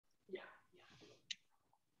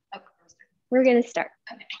We're going to start.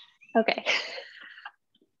 Okay.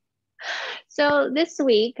 So this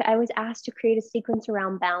week I was asked to create a sequence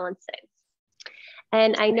around balancing.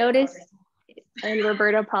 And I noticed, and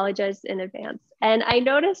Roberta apologized in advance. And I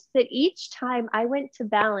noticed that each time I went to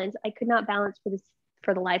balance, I could not balance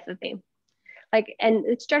for the life of me. And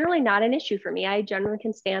it's generally not an issue for me. I generally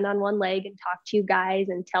can stand on one leg and talk to you guys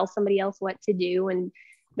and tell somebody else what to do and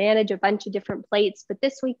manage a bunch of different plates. But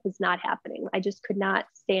this week was not happening. I just could not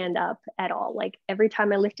stand up at all. Like every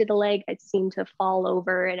time I lifted a leg, I seemed to fall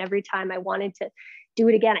over. And every time I wanted to do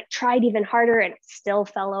it again, I tried even harder and it still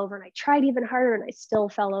fell over. And I tried even harder and I still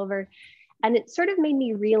fell over. And it sort of made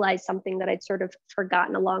me realize something that I'd sort of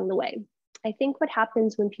forgotten along the way. I think what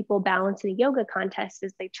happens when people balance in a yoga contest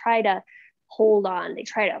is they try to hold on, they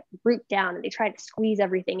try to root down, and they try to squeeze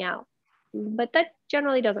everything out. But that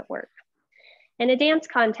generally doesn't work. In a dance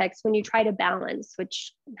context, when you try to balance,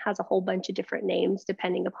 which has a whole bunch of different names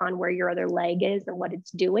depending upon where your other leg is and what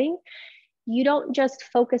it's doing, you don't just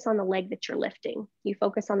focus on the leg that you're lifting. You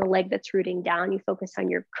focus on the leg that's rooting down. You focus on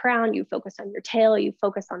your crown. You focus on your tail. You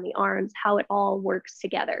focus on the arms, how it all works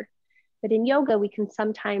together. But in yoga, we can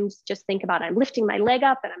sometimes just think about, I'm lifting my leg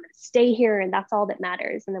up and I'm going to stay here and that's all that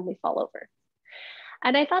matters. And then we fall over.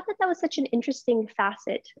 And I thought that that was such an interesting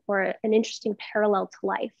facet or an interesting parallel to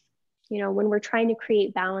life. You know, when we're trying to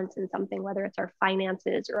create balance in something, whether it's our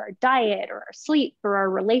finances or our diet or our sleep or our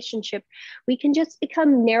relationship, we can just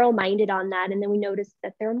become narrow-minded on that. And then we notice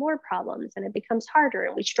that there are more problems and it becomes harder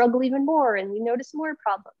and we struggle even more and we notice more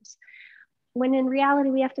problems. When in reality,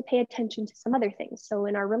 we have to pay attention to some other things. So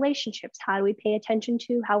in our relationships, how do we pay attention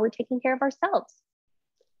to how we're taking care of ourselves?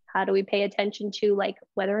 How do we pay attention to like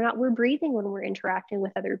whether or not we're breathing when we're interacting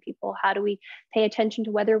with other people? How do we pay attention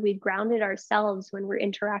to whether we've grounded ourselves when we're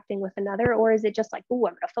interacting with another? Or is it just like, oh,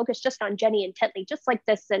 I'm going to focus just on Jenny intently, just like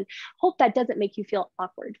this, and hope that doesn't make you feel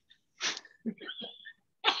awkward,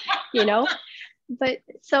 you know? But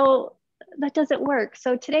so that doesn't work.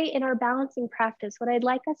 So today in our balancing practice, what I'd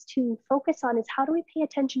like us to focus on is how do we pay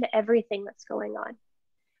attention to everything that's going on?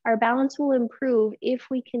 Our balance will improve if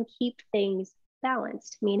we can keep things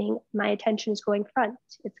balanced, meaning my attention is going front,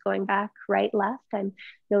 it's going back, right, left. I'm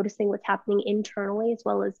noticing what's happening internally as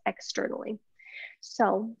well as externally.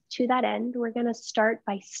 So to that end, we're going to start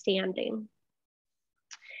by standing.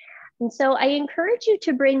 And so I encourage you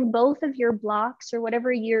to bring both of your blocks or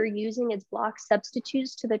whatever you're using as block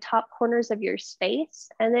substitutes to the top corners of your space.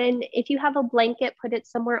 And then if you have a blanket, put it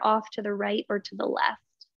somewhere off to the right or to the left.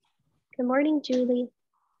 Good morning, Julie.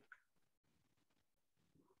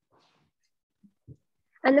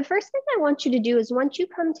 And the first thing I want you to do is once you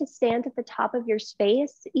come to stand at the top of your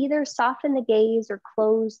space, either soften the gaze or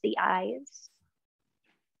close the eyes.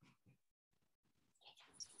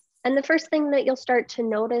 And the first thing that you'll start to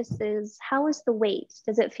notice is, how is the weight?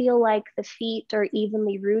 Does it feel like the feet are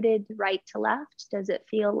evenly rooted right to left? Does it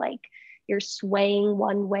feel like you're swaying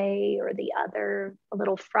one way or the other, a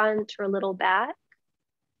little front or a little back?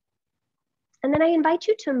 And then I invite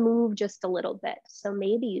you to move just a little bit. So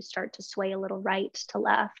maybe you start to sway a little right to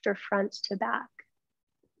left or front to back.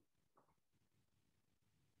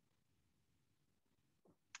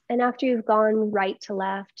 And after you've gone right to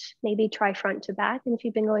left, maybe try front to back. And if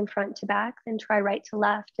you've been going front to back, then try right to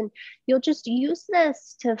left. And you'll just use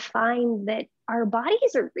this to find that our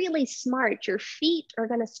bodies are really smart. Your feet are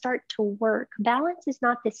going to start to work. Balance is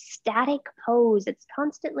not this static pose. It's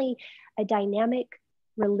constantly a dynamic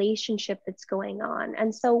relationship that's going on.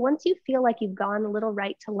 And so once you feel like you've gone a little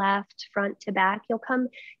right to left, front to back, you'll come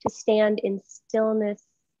to stand in stillness.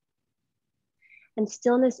 And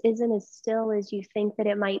stillness isn't as still as you think that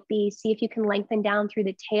it might be. See if you can lengthen down through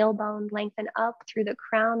the tailbone, lengthen up through the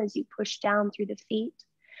crown as you push down through the feet.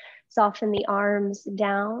 Soften the arms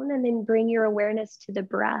down and then bring your awareness to the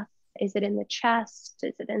breath. Is it in the chest?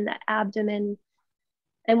 Is it in the abdomen?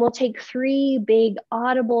 And we'll take 3 big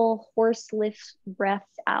audible horse lift breaths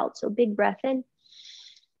out. So big breath in,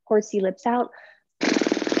 horsey lips out.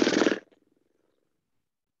 2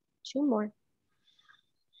 more.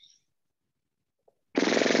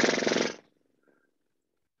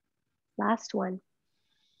 Last one.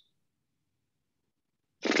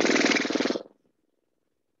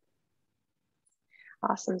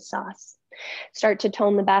 Awesome sauce. Start to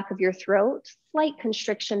tone the back of your throat, slight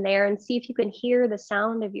constriction there, and see if you can hear the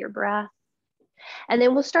sound of your breath. And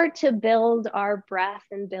then we'll start to build our breath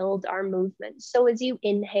and build our movement. So as you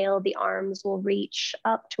inhale, the arms will reach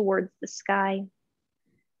up towards the sky.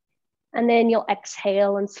 And then you'll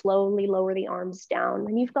exhale and slowly lower the arms down.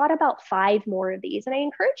 And you've got about 5 more of these. And I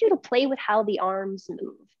encourage you to play with how the arms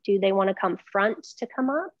move. Do they want to come front to come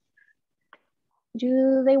up?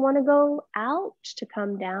 Do they want to go out to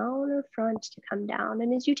come down or front to come down?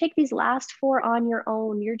 And as you take these last 4 on your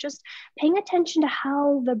own, you're just paying attention to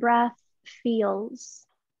how the breath feels,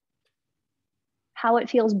 how it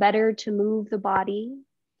feels better to move the body,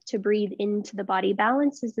 to breathe into the body.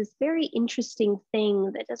 Balance is this very interesting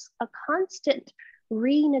thing that is a constant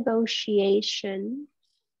renegotiation.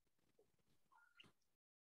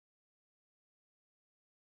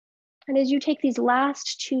 And as you take these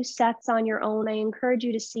last 2 sets on your own, I encourage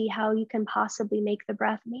you to see how you can possibly make the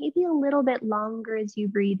breath maybe a little bit longer as you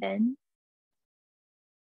breathe in,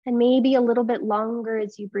 and maybe a little bit longer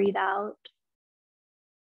as you breathe out.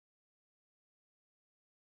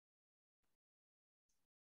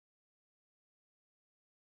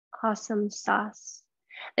 Awesome sauce.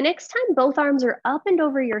 The next time both arms are up and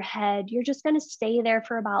over your head, you're just going to stay there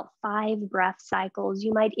for about 5 breath cycles.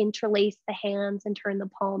 You might interlace the hands and turn the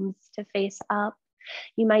palms to face up.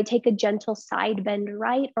 You might take a gentle side bend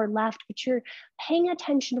right or left, but you're paying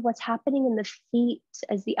attention to what's happening in the feet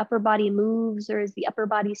as the upper body moves or as the upper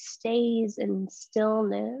body stays in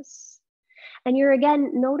stillness. And you're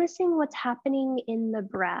again noticing what's happening in the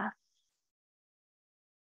breath.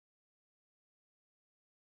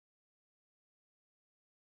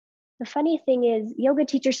 The funny thing is, yoga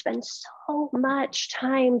teachers spend so much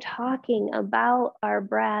time talking about our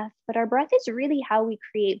breath, but our breath is really how we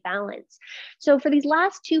create balance. So for these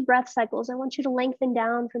last 2 breath cycles, I want you to lengthen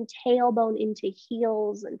down from tailbone into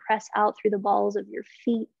heels and press out through the balls of your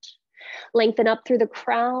feet. Lengthen up through the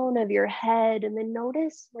crown of your head, and then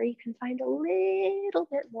notice where you can find a little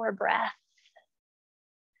bit more breath.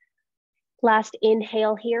 Last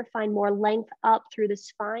inhale here, find more length up through the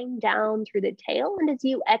spine, down through the tail. And as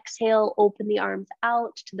you exhale, open the arms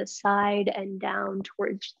out to the side and down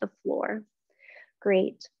towards the floor.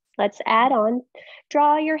 Great. Let's add on.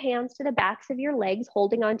 Draw your hands to the backs of your legs,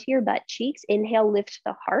 holding onto your butt cheeks. Inhale, lift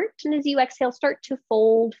the heart. And as you exhale, start to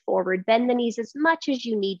fold forward. Bend the knees as much as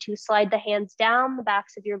you need to. Slide the hands down the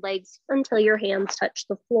backs of your legs until your hands touch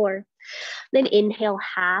the floor. Then inhale,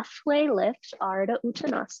 halfway lift, Ardha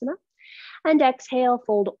Uttanasana. And exhale,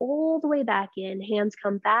 fold all the way back in. Hands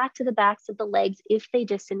come back to the backs of the legs if they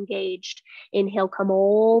disengaged. Inhale, come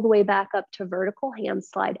all the way back up to vertical. Hands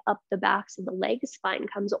slide up the backs of the legs. Spine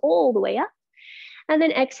comes all the way up. And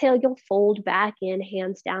then exhale, you'll fold back in,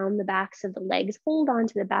 hands down the backs of the legs. Hold on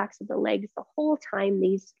to the backs of the legs the whole time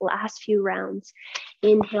these last few rounds.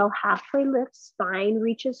 Inhale, halfway lift, spine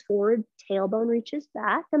reaches forward, tailbone reaches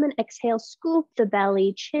back. And then exhale, scoop the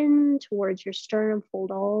belly, chin towards your sternum,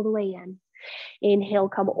 fold all the way in. Inhale,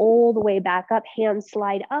 come all the way back up, hands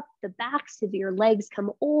slide up, the backs of your legs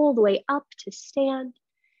come all the way up to stand.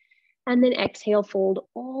 And then exhale, fold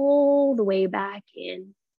all the way back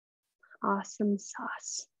in. Awesome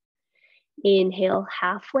sauce. Inhale,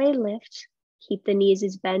 halfway lift. Keep the knees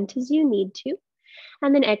as bent as you need to.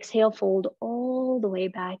 And then exhale, fold all the way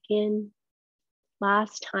back in.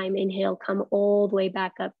 Last time, inhale, come all the way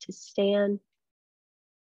back up to stand.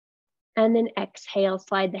 And then exhale,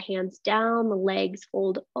 slide the hands down, the legs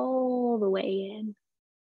fold all the way in.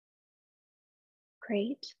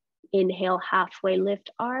 Great. Inhale, halfway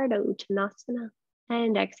lift, Ardha Uttanasana.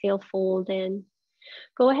 And exhale, fold in.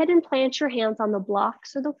 Go ahead and plant your hands on the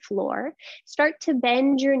blocks or the floor. Start to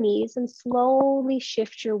bend your knees and slowly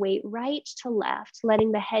shift your weight right to left,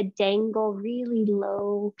 letting the head dangle really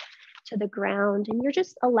low to the ground. And you're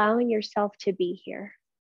just allowing yourself to be here.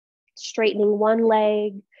 Straightening one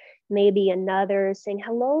leg, maybe another, saying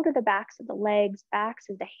hello to the backs of the legs, backs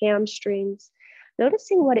of the hamstrings,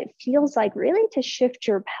 noticing what it feels like really to shift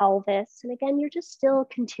your pelvis. And again, you're just still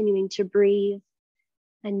continuing to breathe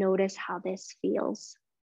and notice how this feels.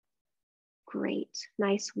 Great,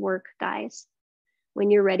 nice work, guys.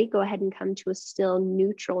 When you're ready, go ahead and come to a still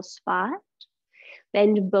neutral spot.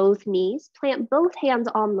 Bend both knees, plant both hands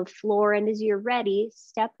on the floor, and as you're ready,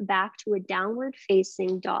 step back to a downward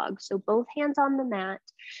facing dog. So both hands on the mat,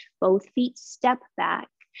 both feet step back.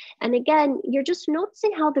 And again, you're just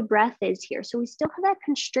noticing how the breath is here. So we still have that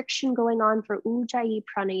constriction going on for Ujjayi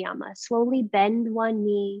Pranayama. Slowly bend one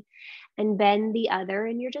knee and bend the other,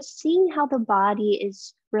 and you're just seeing how the body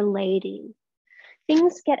is relating.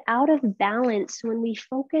 Things get out of balance when we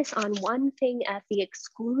focus on one thing at the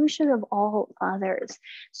exclusion of all others.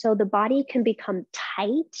 So the body can become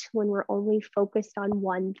tight when we're only focused on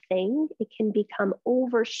one thing. It can become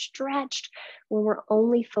overstretched when we're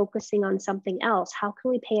only focusing on something else. How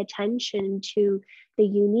can we pay attention to the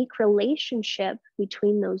unique relationship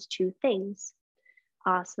between those two things?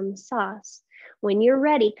 Awesome sauce. When you're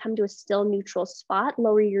ready, come to a still neutral spot,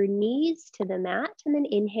 lower your knees to the mat, and then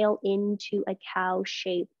inhale into a cow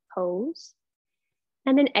shape pose.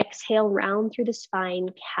 And then exhale, round through the spine,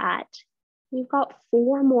 cat. You've got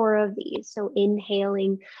 4 more of these. So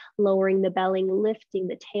inhaling, lowering the belly, lifting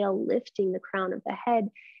the tail, lifting the crown of the head.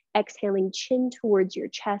 Exhaling, chin towards your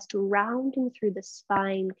chest, rounding through the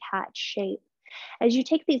spine, cat shape. As you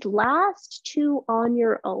take these last 2 on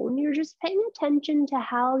your own, you're just paying attention to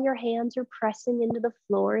how your hands are pressing into the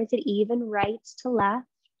floor. Is it even right to left?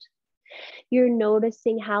 You're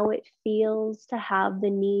noticing how it feels to have the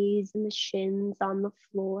knees and the shins on the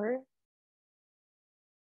floor.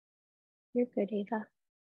 You're good, Ava.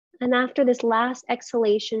 And after this last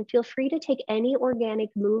exhalation, feel free to take any organic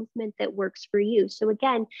movement that works for you. So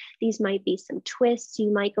again, these might be some twists.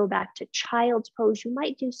 You might go back to child's pose. You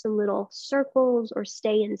might do some little circles or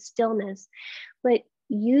stay in stillness. But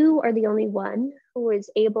you are the only one who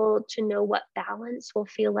is able to know what balance will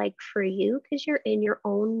feel like for you, because you're in your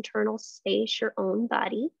own internal space, your own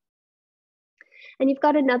body. And you've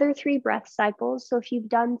got another 3 breath cycles. So if you've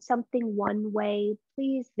done something one way,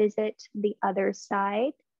 please visit the other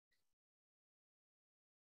side.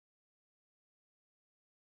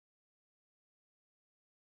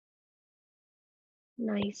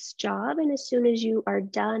 Nice job. And as soon as you are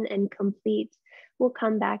done and complete, we'll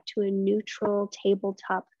come back to a neutral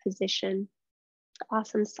tabletop position.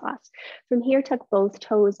 Awesome sauce. From here, tuck both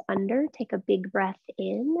toes under, take a big breath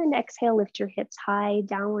in, and exhale, lift your hips high,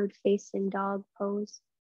 downward facing dog pose.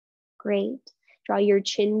 Great. Draw your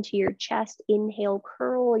chin to your chest. Inhale,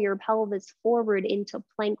 curl your pelvis forward into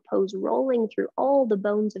plank pose, rolling through all the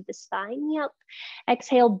bones of the spine. Yep.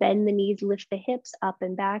 Exhale, bend the knees, lift the hips up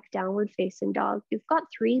and back, downward facing dog. You've got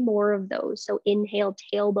 3 more of those. So inhale,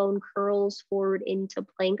 tailbone curls forward into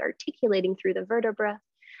plank, articulating through the vertebra.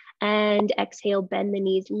 And exhale, bend the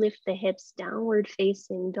knees, lift the hips, downward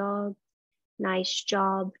facing dog. Nice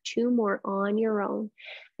job. 2 more on your own.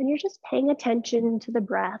 And you're just paying attention to the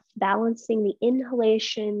breath, balancing the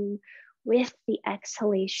inhalation with the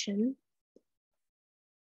exhalation.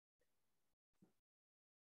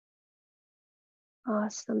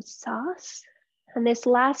 Awesome sauce. And this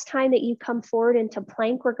last time that you come forward into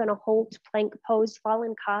plank, we're going to hold plank pose,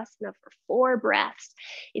 Valangasana for 4 breaths.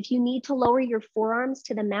 If you need to lower your forearms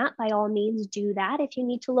to the mat, by all means do that. If you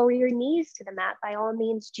need to lower your knees to the mat, by all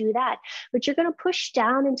means do that. But you're going to push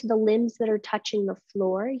down into the limbs that are touching the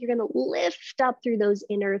floor. You're going to lift up through those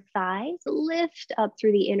inner thighs, lift up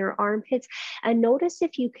through the inner armpits, and notice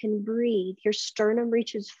if you can breathe. Your sternum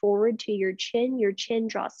reaches forward to your chin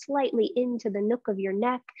draws slightly into the nook of your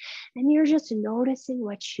neck, and you're just noticing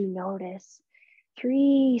what you notice.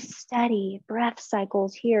 3 steady breath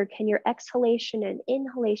cycles here. Can your exhalation and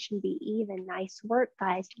inhalation be even? Nice work,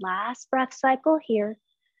 guys. Last breath cycle here.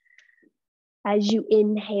 As you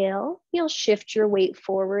inhale, you'll shift your weight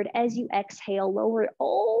forward. As you exhale, lower it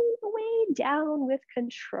all the way down with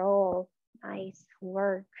control. Nice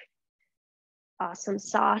work. Awesome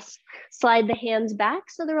sauce. Slide the hands back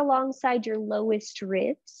so they're alongside your lowest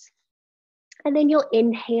ribs. And then you'll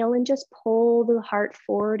inhale and just pull the heart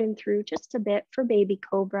forward and through just a bit for baby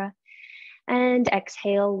cobra. And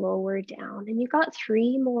exhale, lower down. And you got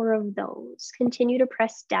 3 more of those. Continue to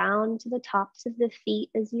press down to the tops of the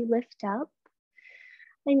feet as you lift up.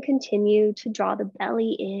 And continue to draw the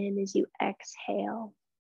belly in as you exhale.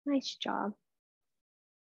 Nice job.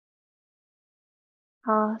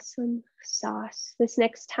 Awesome sauce. This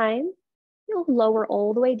next time, you'll lower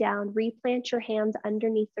all the way down, replant your hands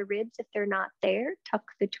underneath the ribs if they're not there. Tuck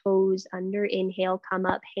the toes under. Inhale, come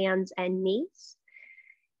up, hands and knees.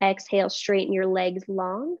 Exhale, straighten your legs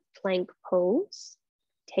long, plank pose.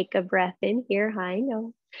 Take a breath in here, high,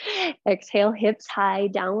 no. Exhale, hips high,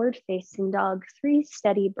 downward facing dog, 3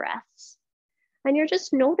 steady breaths. And you're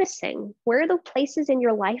just noticing where are the places in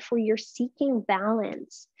your life where you're seeking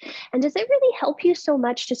balance. And does it really help you so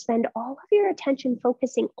much to spend all of your attention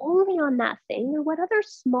focusing only on that thing, or what other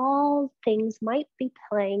small things might be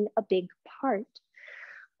playing a big part?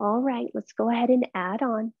 All right, let's go ahead and add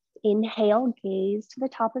on. Inhale, gaze to the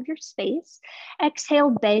top of your space. Exhale,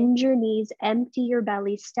 bend your knees, empty your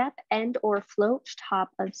belly, step and or float top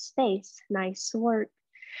of space. Nice work.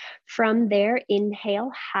 From there, inhale,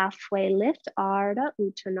 halfway lift, Ardha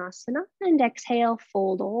Uttanasana, and exhale,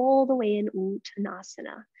 fold all the way in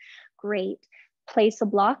Uttanasana. Great. Place a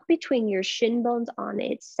block between your shin bones on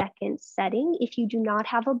its second setting. If you do not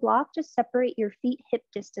have a block, just separate your feet hip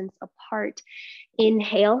distance apart.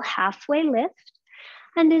 Inhale, halfway lift.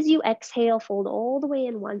 And as you exhale, fold all the way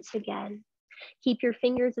in once again. Keep your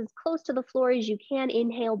fingers as close to the floor as you can.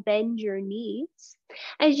 Inhale, bend your knees.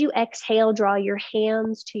 As you exhale, draw your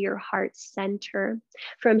hands to your heart center.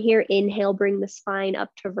 From here, inhale, bring the spine up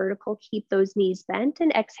to vertical. Keep those knees bent,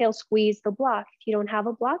 and exhale, squeeze the block. If you don't have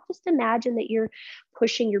a block, just imagine that you're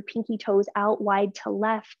pushing your pinky toes out wide to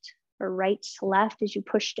left or right to left as you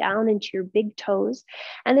push down into your big toes.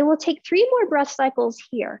 And then we'll take 3 more breath cycles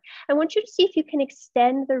here. I want you to see if you can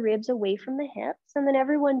extend the ribs away from the hips, and then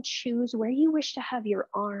everyone choose where you wish to have your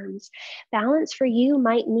arms. Balance for you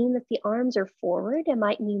might mean that the arms are forward. It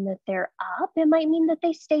might mean that they're up. It might mean that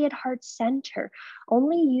they stay at heart center.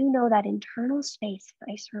 Only you know that internal space.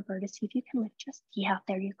 Nice, Roberta. See if you can lift just, yeah,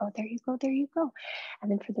 there you go, there you go, there you go. And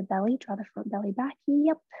then for the belly, draw the front belly back.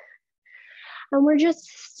 Yep. And we're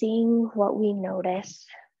just seeing what we notice.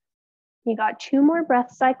 You got 2 more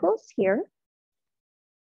breath cycles here.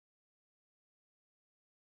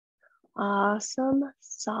 Awesome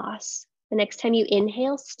sauce. The next time you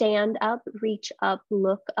inhale, stand up, reach up,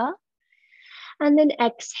 look up. And then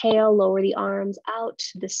exhale, lower the arms out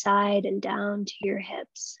to the side and down to your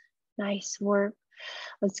hips. Nice work.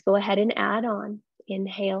 Let's go ahead and add on.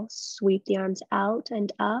 Inhale, sweep the arms out and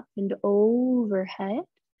up and overhead.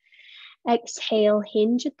 Exhale,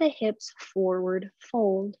 hinge at the hips, forward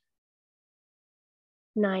fold.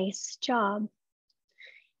 Nice job.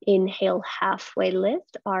 Inhale, halfway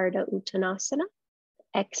lift, Ardha Uttanasana.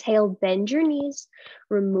 Exhale, bend your knees,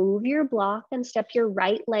 remove your block, and step your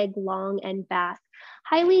right leg long and back.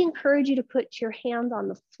 Highly encourage you to put your hands on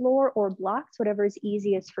the floor or blocks, whatever is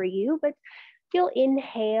easiest for you, but you'll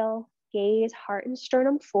inhale, gaze heart and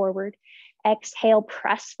sternum forward. Exhale,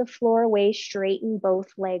 press the floor away, straighten both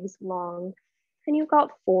legs long. And you've got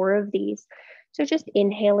 4 of these. So just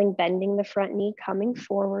inhaling, bending the front knee, coming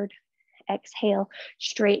forward. Exhale,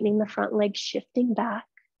 straightening the front leg, shifting back.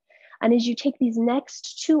 And as you take these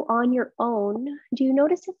next 2 on your own, do you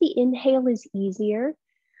notice if the inhale is easier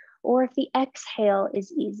or if the exhale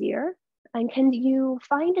is easier? And can you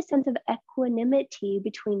find a sense of equanimity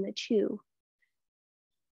between the 2?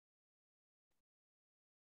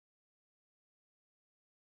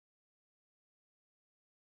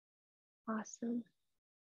 Awesome.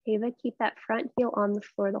 Ava, keep that front heel on the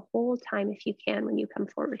floor the whole time if you can when you come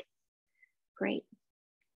forward. Great.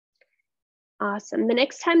 Awesome. The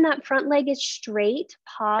next time that front leg is straight,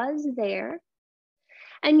 pause there.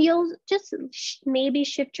 And you'll just maybe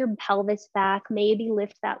shift your pelvis back, maybe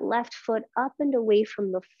lift that left foot up and away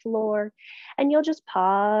from the floor. And you'll just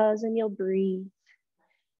pause and you'll breathe.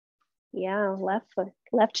 Yeah, left foot,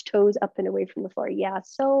 left toes up and away from the floor. Yeah,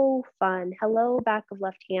 so fun. Hello, back of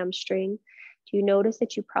left hamstring. Do you notice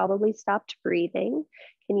that you probably stopped breathing?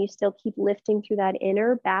 Can you still keep lifting through that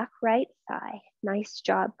inner back right thigh? Nice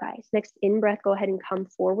job, guys. Next in-breath, go ahead and come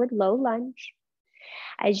forward, low lunge.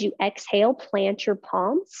 As you exhale, plant your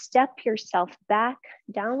palms, step yourself back,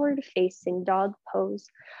 downward facing dog pose.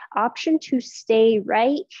 Option to stay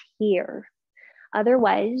right here.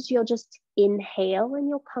 Otherwise, you'll just inhale and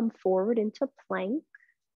you'll come forward into plank.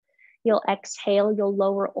 You'll exhale, you'll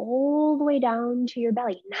lower all the way down to your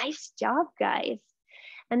belly. Nice job, guys.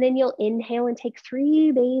 And then you'll inhale and take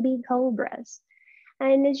 3 baby cobras.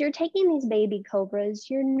 And as you're taking these baby cobras,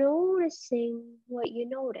 you're noticing what you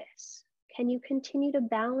notice. Can you continue to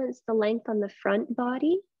balance the length on the front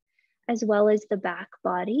body as well as the back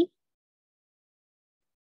body?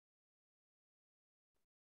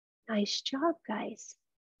 Nice job, guys.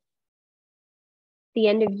 The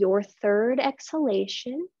end of your 3rd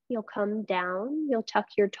exhalation, you'll come down, you'll tuck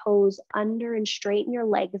your toes under and straighten your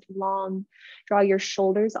legs long. Draw your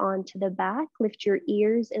shoulders onto the back, lift your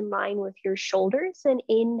ears in line with your shoulders, and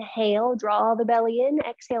inhale, draw the belly in.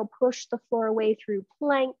 Exhale, push the floor away through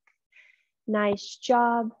plank. Nice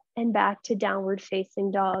job. And back to downward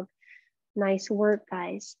facing dog. Nice work,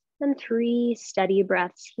 guys. And 3 steady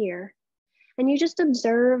breaths here. And you just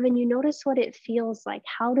observe and you notice what it feels like.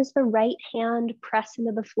 How does the right hand press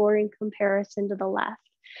into the floor in comparison to the left?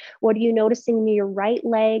 What are you noticing in your right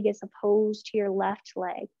leg as opposed to your left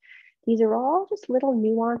leg? These are all just little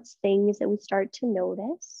nuanced things that we start to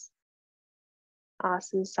notice.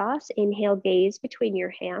 Awesome sauce. Inhale, gaze between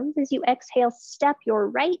your hands. As you exhale, step your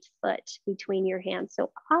right foot between your hands.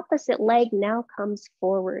 So opposite leg now comes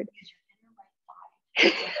forward.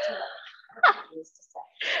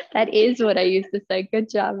 That is what I used to say. Good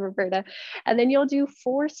job, Roberta. And then you'll do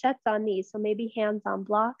 4 sets on these. So maybe hands on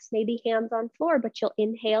blocks, maybe hands on floor, but you'll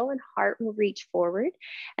inhale and heart will reach forward.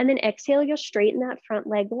 And then exhale, you'll straighten that front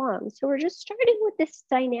leg long. So we're just starting with this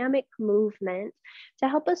dynamic movement to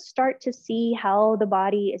help us start to see how the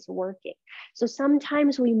body is working. So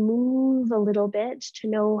sometimes we move a little bit to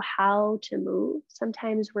know how to move.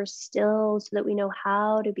 Sometimes we're still so that we know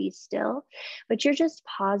how to be still. But you're just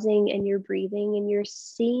pausing and you're breathing and you're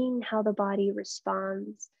seeing how the body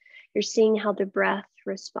responds. You're seeing how the breath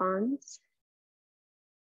responds.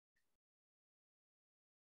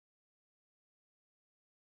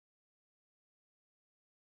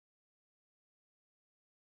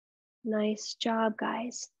 Nice job,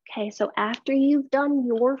 guys. Okay, so after you've done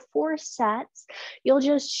your 4 sets, you'll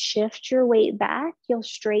just shift your weight back. You'll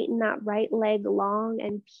straighten that right leg long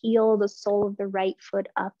and peel the sole of the right foot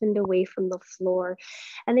up and away from the floor.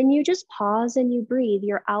 And then you just pause and you breathe.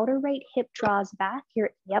 Your outer right hip draws back. Your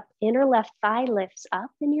inner left thigh lifts up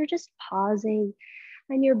and you're just pausing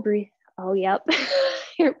and you're breathing. Oh, yep.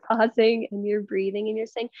 You're pausing and you're breathing and you're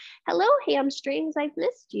saying, hello, hamstrings, I've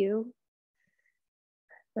missed you.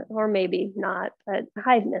 Or maybe not, but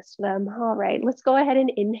I've missed them. All right, let's go ahead and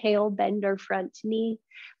inhale, bend our front knee,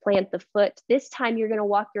 plant the foot. This time you're gonna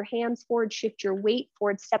walk your hands forward, shift your weight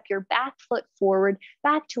forward, step your back foot forward,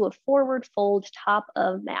 back to a forward fold, top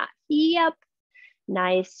of mat. Yep,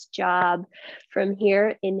 nice job. From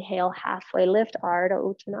here, inhale, halfway lift, Ardha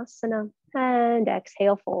Uttanasana, and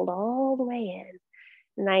exhale, fold all the way in.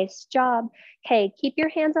 Nice job. Okay, keep your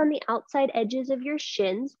hands on the outside edges of your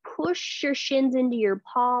shins. Push your shins into your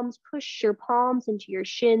palms. Push your palms into your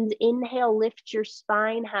shins. Inhale, lift your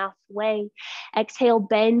spine halfway. Exhale,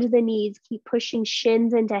 bend the knees. Keep pushing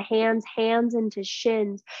shins into hands, hands into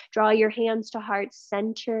shins. Draw your hands to heart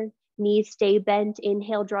center. Knees stay bent.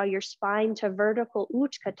 Inhale, draw your spine to vertical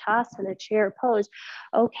Utkatasana, chair pose.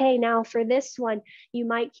 Okay, now for this one, you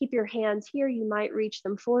might keep your hands here, you might reach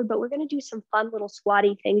them forward, but we're gonna do some fun little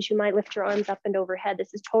squatty things. You might lift your arms up and overhead.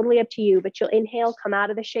 This is totally up to you, but you'll inhale, come out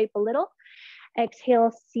of the shape a little.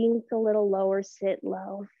 Exhale, sink a little lower, sit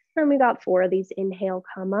low. And we got 4 of these. Inhale,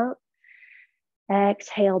 come up.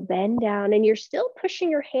 Exhale, bend down, and you're still pushing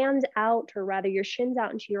your hands out, or rather your shins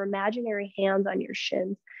out into your imaginary hands on your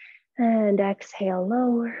shins. And exhale,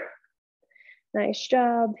 lower. Nice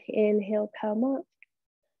job. Inhale, come up.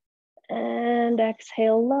 And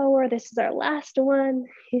exhale, lower. This is our last one.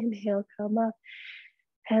 Inhale, come up.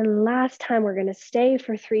 And last time, we're gonna stay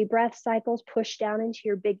for 3 breath cycles. Push down into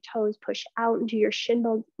your big toes, push out into your shin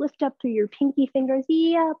bones, lift up through your pinky fingers,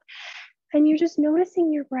 yep. And you're just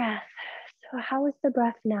noticing your breath. So how is the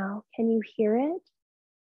breath now? Can you hear it?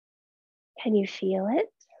 Can you feel it?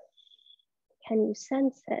 Can you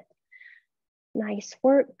sense it? Nice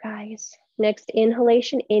work, guys. Next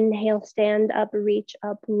inhalation, inhale, stand up, reach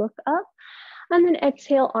up, look up. And then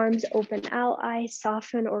exhale, arms open out, eyes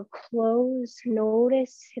soften or close.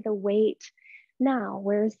 Notice the weight. Now,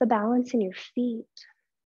 where's the balance in your feet?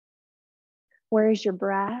 Where's your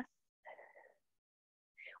breath?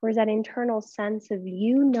 Where's that internal sense of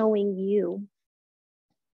you knowing you?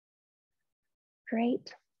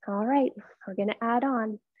 Great. All right, we're gonna add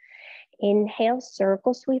on. Inhale,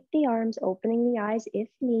 circle sweep the arms, opening the eyes if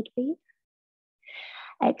need be.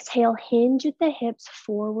 Exhale, hinge at the hips,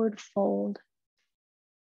 forward fold.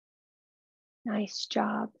 Nice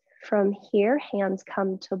job. From here, hands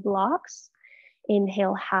come to blocks.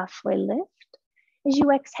 Inhale, halfway lift. As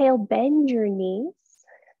you exhale, bend your knees.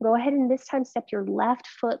 Go ahead and this time step your left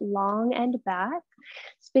foot long and back.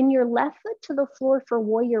 Spin your left foot to the floor for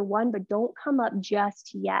warrior 1, but don't come up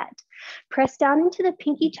just yet. Press down into the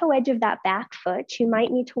pinky toe edge of that back foot. You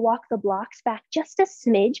might need to walk the blocks back just a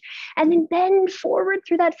smidge and then bend forward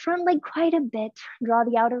through that front leg quite a bit. Draw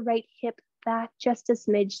the outer right hip back just a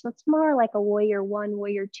smidge. So it's more like a warrior 1,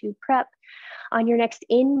 warrior 2 prep. On your next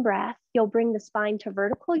in-breath, you'll bring the spine to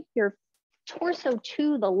vertical, your torso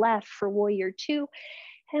to the left for warrior 2.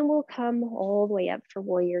 And we'll come all the way up for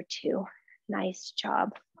warrior 2. Nice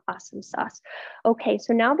job. Awesome sauce. Okay,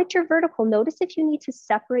 so now that you're vertical, notice if you need to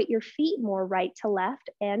separate your feet more right to left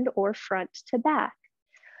and or front to back.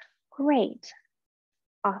 Great.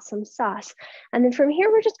 Awesome sauce. And then from here,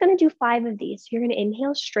 we're just gonna do 5 of these. You're gonna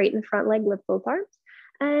inhale, straighten the front leg, lift both arms,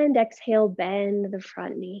 and exhale, bend the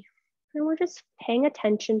front knee. And we're just paying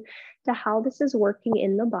attention to how this is working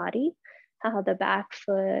in the body, how the back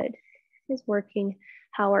foot is working,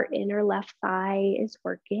 how our inner left thigh is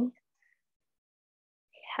working,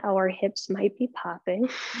 how our hips might be popping.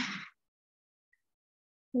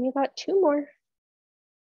 And you got 2 more.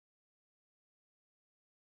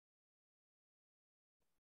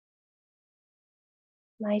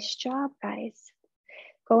 Nice job, guys.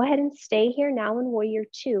 Go ahead and stay here now in warrior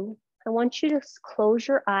two. I want you to close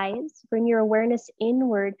your eyes, bring your awareness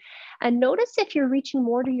inward, and notice if you're reaching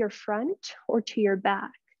more to your front or to your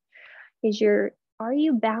back. Are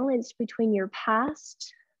you balanced between your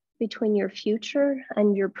past, between your future,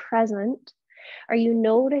 and your present? Are you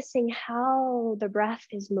noticing how the breath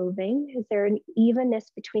is moving? Is there an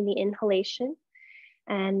evenness between the inhalation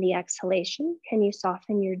and the exhalation? Can you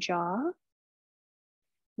soften your jaw?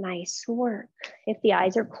 Nice work. If the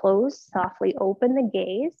eyes are closed, softly open the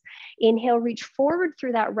gaze. Inhale, reach forward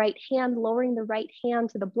through that right hand, lowering the right hand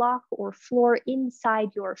to the block or floor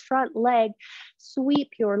inside your front leg.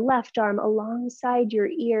 Sweep your left arm alongside your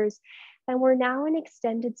ears. And we're now in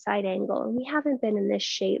extended side angle. And we haven't been in this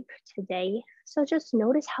shape today. So just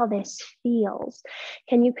notice how this feels.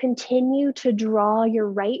 Can you continue to draw your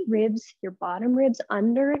right ribs, your bottom ribs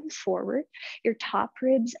under and forward, your top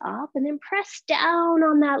ribs up, and then press down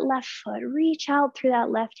on that left foot. Reach out through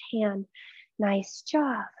that left hand. Nice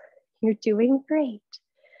job. You're doing great.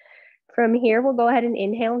 From here, we'll go ahead and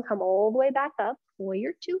inhale and come all the way back up,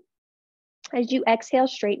 warrior two. As you exhale,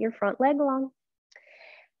 straighten your front leg long.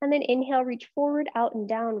 And then inhale, reach forward, out and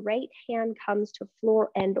down. Right hand comes to floor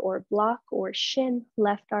and or block or shin.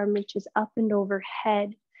 Left arm reaches up and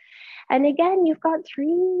overhead. And again, you've got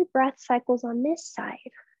 3 breath cycles on this side.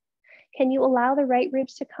 Can you allow the right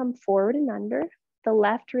ribs to come forward and under, the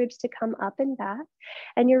left ribs to come up and back?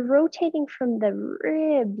 And you're rotating from the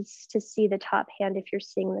ribs to see the top hand if you're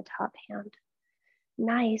seeing the top hand.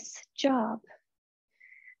 Nice job.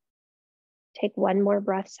 Take 1 more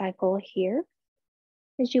breath cycle here.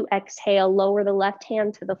 As you exhale, lower the left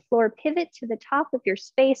hand to the floor, pivot to the top of your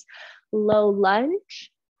space, low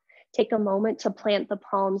lunge. Take a moment to plant the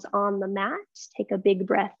palms on the mat. Take a big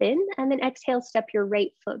breath in, and then exhale, step your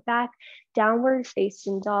right foot back, downward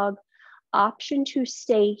facing dog. Option to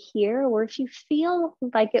stay here, or if you feel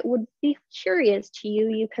like it would be curious to you,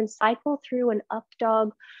 you can cycle through an up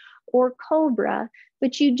dog or cobra,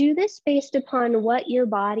 but you do this based upon what your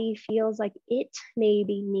body feels like it may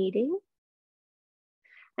be needing.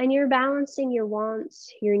 And you're balancing your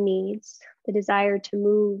wants, your needs, the desire to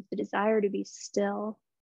move, the desire to be still.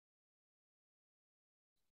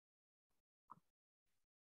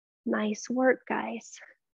 Nice work, guys.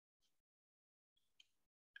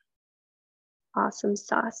 Awesome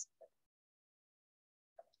sauce.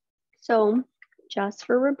 So just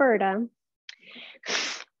for Roberta,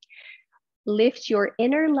 lift your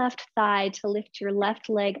inner left thigh to lift your left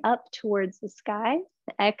leg up towards the sky.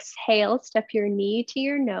 Exhale, step your knee to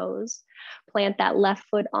your nose. Plant that left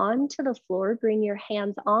foot onto the floor. Bring your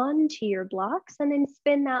hands onto your blocks and then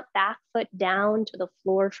spin that back foot down to the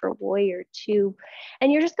floor for warrior two.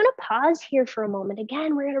 And you're just going to pause here for a moment.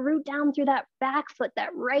 Again, we're going to root down through that back foot,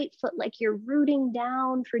 that right foot, like you're rooting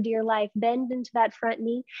down for dear life. Bend into that front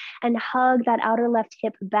knee and hug that outer left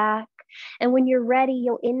hip back. And when you're ready,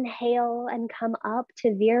 you'll inhale and come up to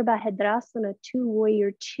Virabhadrasana 2,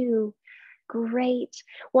 warrior two. Great.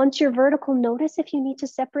 Once you're vertical, notice if you need to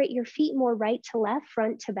separate your feet more right to left,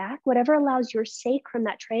 front to back, whatever allows your sacrum,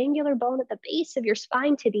 that triangular bone at the base of your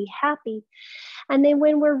spine, to be happy. And then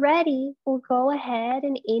when we're ready, we'll go ahead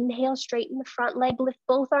and inhale, straighten the front leg, lift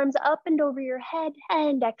both arms up and over your head,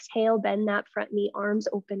 and exhale, bend that front knee, arms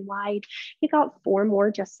open wide. You got 4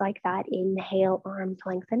 more just like that. Inhale, arms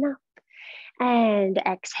lengthen up. And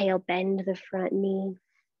exhale, bend the front knee.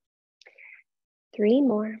 3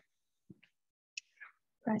 more.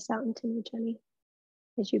 Press out into me, Jenny.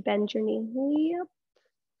 As you bend your knee. Yep.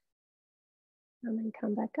 And then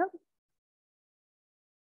come back up.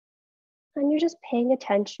 And you're just paying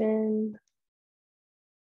attention.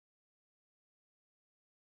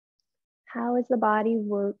 How is the body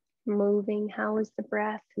moving? How is the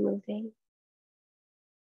breath moving?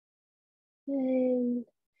 And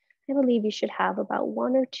I believe you should have about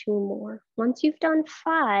 1 or 2 more. Once you've done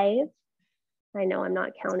 5, I know I'm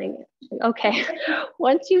not counting it. Okay,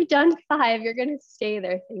 once you've done 5, you're gonna stay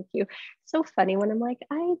there, thank you. So funny when I'm like,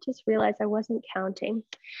 I just realized I wasn't counting.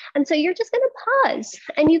 And so you're just gonna pause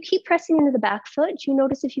and you keep pressing into the back foot. You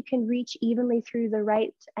notice if you can reach evenly through the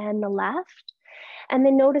right and the left. And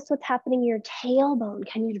then notice what's happening in your tailbone.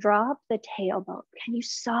 Can you drop the tailbone? Can you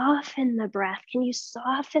soften the breath? Can you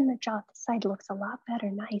soften the jaw? This side looks a lot better,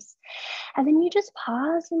 nice. And then you just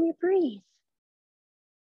pause and you breathe.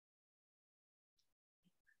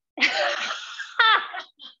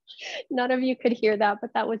 None of you could hear that,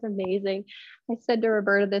 but that was amazing. I said to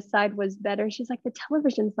Roberta, this side was better. She's like, the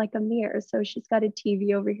television's like a mirror. So she's got a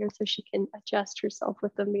TV over here so she can adjust herself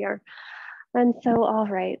with the mirror. And so, all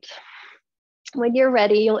right. When you're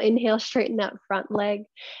ready, you'll inhale, straighten that front leg.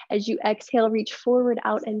 As you exhale, reach forward,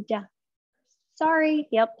 out, and down. Sorry,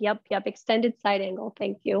 yep. Extended side angle,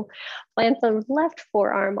 thank you. Plant the left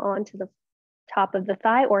forearm onto the top of the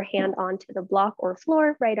thigh or hand onto the block or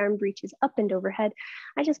floor. Right arm reaches up and overhead.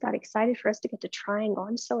 I just got excited for us to get to triangle.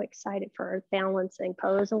 I'm so excited for our balancing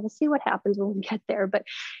pose, and we'll see what happens when we get there. But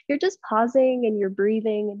you're just pausing and you're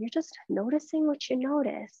breathing and you're just noticing what you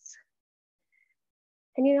notice.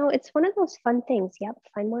 And you know, it's one of those fun things. Yep,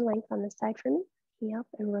 find more length on this side for me. Yep,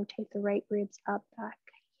 and rotate the right ribs up, back.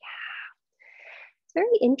 It's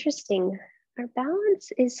very interesting. Our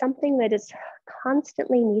balance is something that is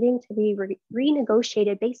constantly needing to be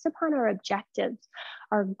renegotiated based upon our objectives,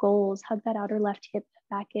 our goals. Hug that outer left hip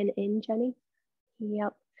back in, Jenny.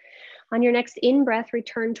 Yep. On your next in-breath,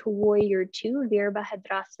 return to Warrior 2,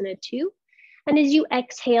 Virabhadrasana 2. And as you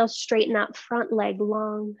exhale, straighten that front leg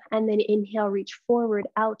long, and then inhale, reach forward,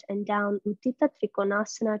 out, and down, Uttita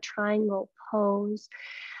Trikonasana, triangle pose.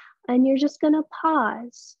 And you're just gonna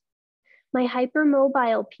pause. My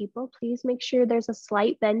hypermobile people, please make sure there's a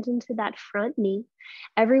slight bend into that front knee.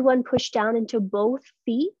 Everyone push down into both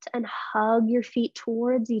feet and hug your feet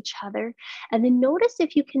towards each other. And then notice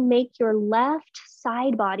if you can make your left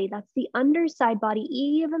side body, that's the underside body,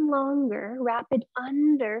 even longer. Wrap it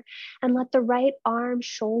under and let the right arm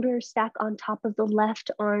shoulder stack on top of the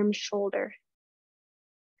left arm shoulder.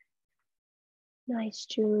 Nice,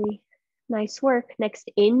 Julie. Nice work. Next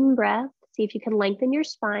in breath, see if you can lengthen your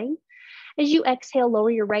spine. As you exhale, lower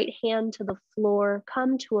your right hand to the floor,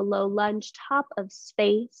 come to a low lunge, top of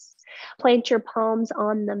space. Plant your palms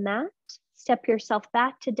on the mat. Step yourself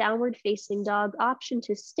back to downward facing dog. Option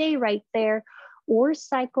to stay right there or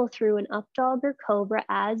cycle through an up dog or cobra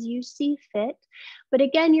as you see fit. But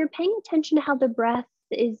again, you're paying attention to how the breath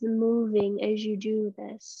is moving as you do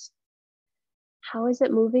this. How is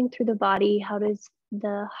it moving through the body? How does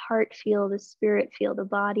the heart feel, the spirit feel, the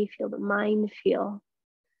body feel, the mind feel?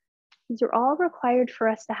 These are all required for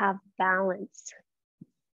us to have balance.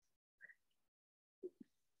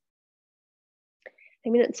 I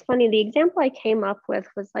mean, it's funny, the example I came up with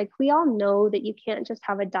was like, we all know that you can't just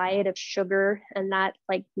have a diet of sugar and that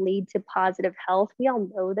like lead to positive health. We all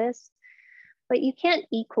know this, but you can't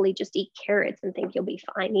equally just eat carrots and think you'll be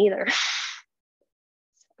fine either.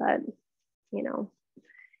 But, you know, you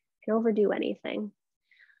can overdo anything.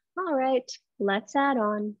 All right, let's add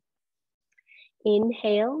on.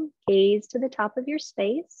 Inhale, gaze to the top of your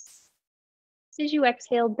space. As you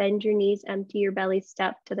exhale, bend your knees, empty your belly,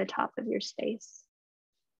 step to the top of your space.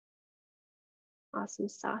 Awesome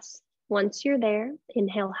sauce. Once you're there,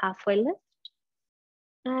 inhale, halfway lift,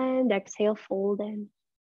 and exhale, fold in.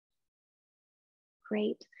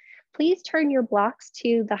 Great. Please turn your blocks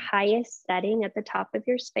to the highest setting at the top of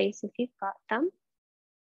your space if you've got them.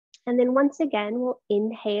 And then once again, we'll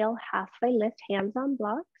inhale, halfway lift, hands on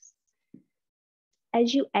blocks.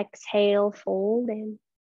 As you exhale, fold in.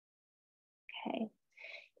 Okay.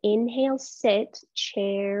 Inhale, sit,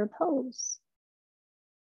 chair pose.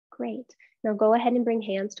 Great. Now go ahead and bring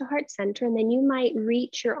hands to heart center, and then you might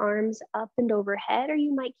reach your arms up and overhead, or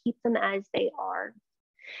you might keep them as they are.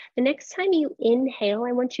 The next time you inhale,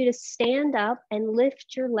 I want you to stand up and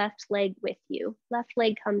lift your left leg with you. Left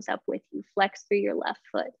leg comes up with you. Flex through your left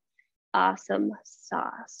foot. Awesome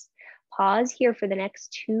sauce. Pause here for the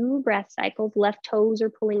next 2 breath cycles. Left toes are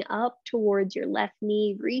pulling up towards your left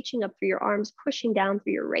knee, reaching up through your arms, pushing down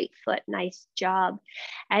through your right foot. Nice job.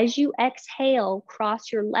 As you exhale,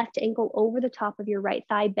 cross your left ankle over the top of your right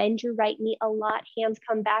thigh, bend your right knee a lot. Hands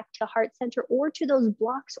come back to heart center or to those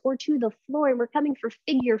blocks or to the floor. And we're coming for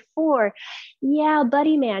figure 4. Yeah,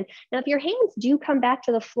 buddy man. Now, if your hands do come back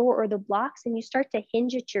to the floor or the blocks and you start to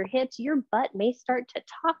hinge at your hips, your butt may start to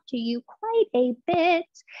talk to you quite a bit.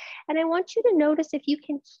 And I want you to notice if you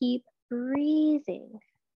can keep breathing.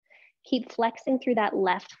 Keep flexing through that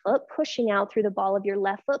left foot, pushing out through the ball of your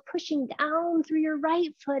left foot, pushing down through your right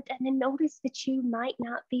foot, and then notice that you might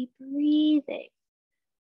not be breathing.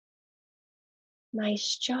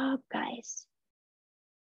 Nice job, guys.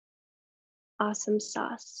 Awesome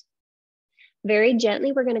sauce. Very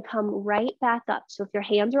gently, we're going to come right back up. So if your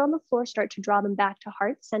hands are on the floor, start to draw them back to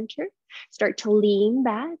heart center. Start to lean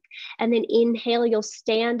back. And then inhale, you'll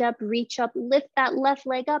stand up, reach up, lift that left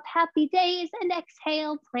leg up. Happy days. And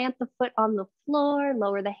exhale, plant the foot on the floor.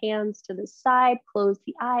 Lower the hands to the side. Close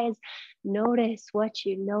the eyes. Notice what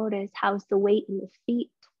you notice. How's the weight in the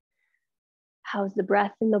feet? How's the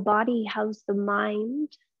breath in the body? How's the mind?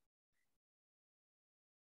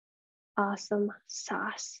 Awesome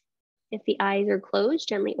sauce. If the eyes are closed,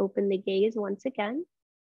 gently open the gaze once again.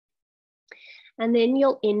 And then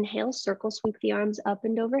you'll inhale, circle, sweep the arms up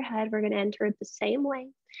and overhead. We're going to enter it the same way.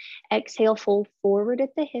 Exhale, fold forward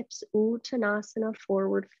at the hips, Uttanasana,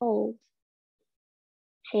 forward fold.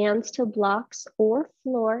 Hands to blocks or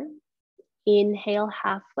floor. Inhale,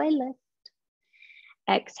 halfway lift.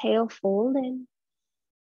 Exhale, fold in.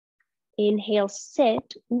 Inhale,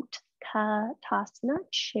 sit, Utkatasana,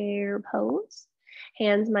 chair pose.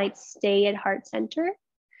 Hands might stay at heart center.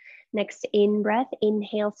 Next in breath,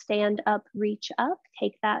 inhale, stand up, reach up.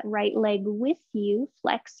 Take that right leg with you.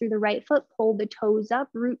 Flex through the right foot, pull the toes up,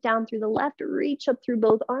 root down through the left, reach up through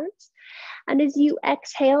both arms. And as you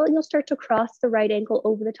exhale, you'll start to cross the right ankle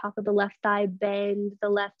over the top of the left thigh, bend the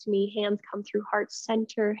left knee, hands come through heart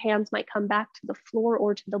center, hands might come back to the floor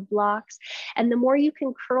or to the blocks. And the more you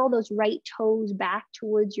can curl those right toes back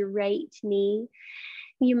towards your right knee,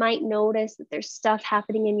 you might notice that there's stuff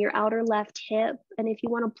happening in your outer left hip. And if you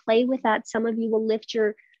want to play with that, some of you will lift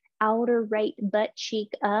your outer right butt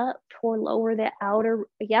cheek up or lower the outer,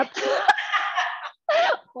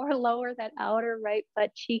 or lower that outer right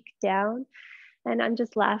butt cheek down. And I'm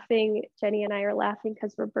just laughing. Jenny and I are laughing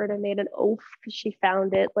because Roberta made an oath because she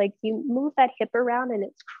found it. Like, you move that hip around and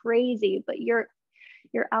it's crazy, but your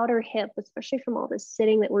outer hip, especially from all this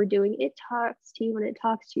sitting that we're doing, it talks to you and it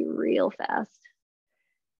talks to you real fast.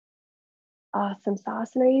 Awesome,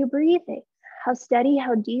 Sasana. Are you breathing? How steady,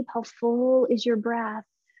 how deep, how full is your breath?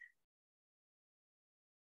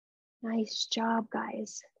 Nice job,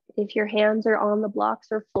 guys. If your hands are on the blocks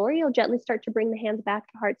or floor, you'll gently start to bring the hands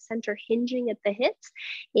back to heart center, hinging at the hips.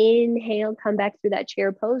 Inhale, come back through that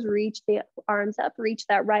chair pose, reach the arms up, reach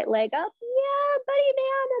that right leg up. Yeah, buddy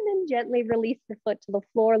man. And then gently release the foot to the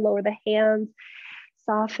floor, lower the hands,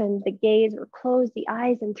 soften the gaze or close the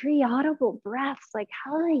eyes, and 3 audible breaths. Like,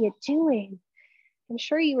 how are you doing? I'm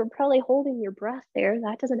sure you were probably holding your breath there.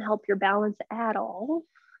 That doesn't help your balance at all.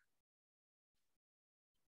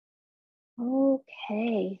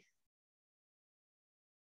 Okay.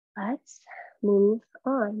 Let's move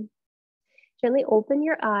on. Gently open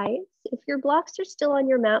your eyes. If your blocks are still on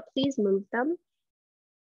your mat, please move them.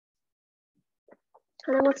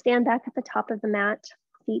 And then we'll stand back at the top of the mat,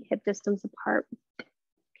 feet hip distance apart.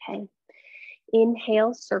 Okay.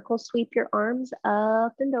 Inhale, circle, sweep your arms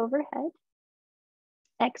up and overhead.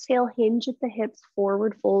 Exhale, hinge at the hips,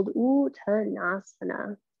 forward fold,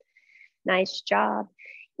 Uttanasana. Nice job.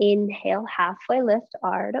 Inhale, halfway lift,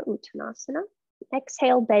 Ardha Uttanasana.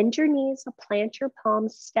 Exhale, bend your knees, plant your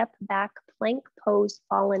palms, step back, plank pose,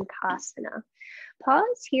 fallen kasana.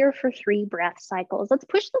 Pause here for 3 breath cycles. Let's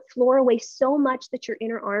push the floor away so much that your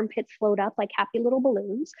inner armpits float up like happy little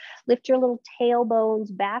balloons. Lift your little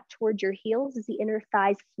tailbones back towards your heels as the inner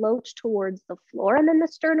thighs float towards the floor. And then the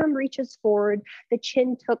sternum reaches forward. The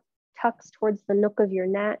chin tucks towards the nook of your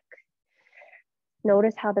neck.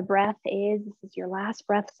 Notice how the breath is. This is your last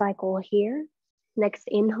breath cycle here. Next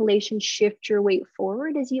inhalation, shift your weight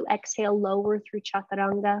forward. As you exhale, lower through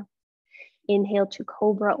chaturanga. Inhale to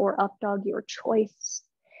cobra or up dog, your choice.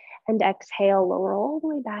 And exhale, lower all the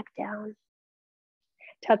way back down.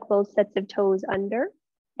 Tuck both sets of toes under.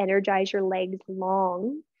 Energize your legs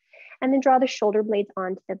long. And then draw the shoulder blades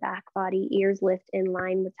onto the back body. Ears lift in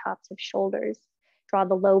line with tops of shoulders. Draw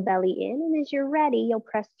the low belly in. And as you're ready, you'll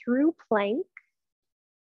press through plank.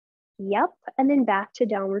 Yep. And then back to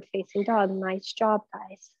downward facing dog. Nice job,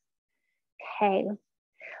 guys. Okay.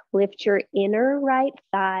 Lift your inner right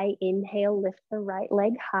thigh. Inhale, lift the right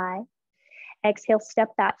leg high. Exhale, step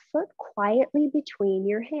that foot quietly between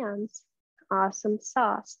your hands. Awesome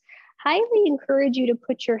sauce. Highly encourage you to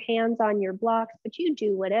put your hands on your blocks, but you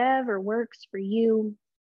do whatever works for you.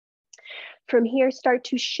 From here, start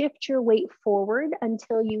to shift your weight forward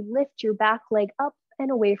until you lift your back leg up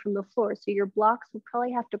and away from the floor. So your blocks will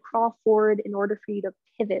probably have to crawl forward in order for you to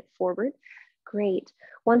pivot forward. Great.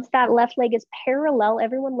 Once that left leg is parallel,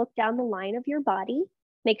 everyone look down the line of your body.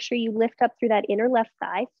 Make sure you lift up through that inner left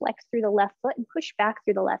thigh, flex through the left foot, and push back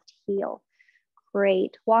through the left heel.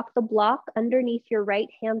 Great. Walk the block underneath your right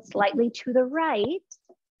hand slightly to the right.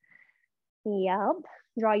 Yep.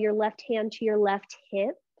 Draw your left hand to your left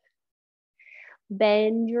hip.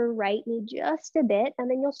 Bend your right knee just a bit,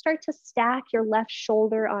 and then you'll start to stack your left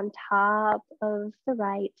shoulder on top of the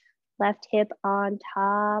right, left hip on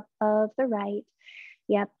top of the right.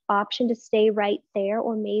 Yep, option to stay right there,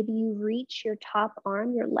 or maybe you reach your top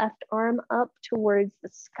arm, your left arm up towards the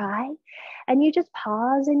sky, and you just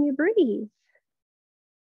pause and you breathe.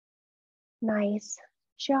 Nice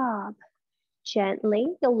job. Gently,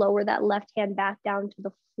 you'll lower that left hand back down to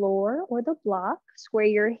the floor or the block. Square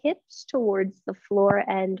your hips towards the floor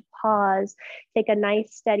and pause. Take a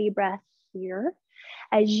nice steady breath here.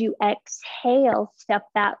 As you exhale, step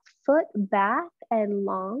that foot back and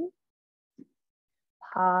long.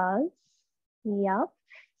 Pause. Yep.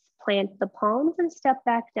 Plant the palms and step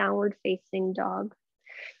back, downward facing dog.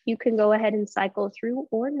 You can go ahead and cycle through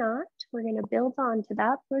or not. We're going to build on to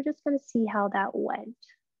that. We're just going to see how that went.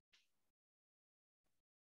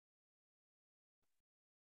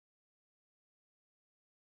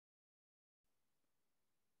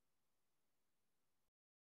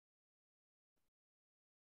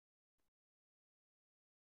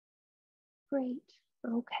 Great.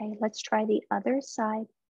 Okay, let's try the other side.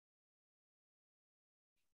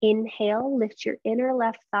 Inhale, lift your inner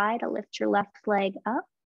left thigh to lift your left leg up.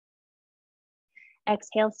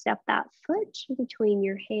 Exhale, step that foot between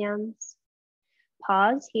your hands.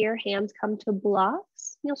 Pause here, hands come to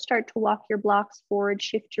blocks. You'll start to walk your blocks forward,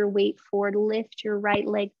 shift your weight forward, lift your right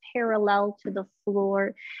leg parallel to the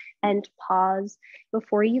floor and pause.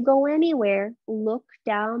 Before you go anywhere, look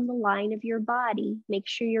down the line of your body. Make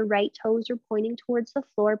sure your right toes are pointing towards the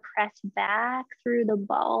floor. Press back through the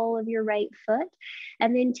ball of your right foot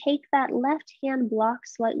and then take that left hand block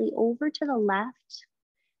slightly over to the left.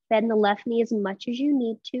 Bend the left knee as much as you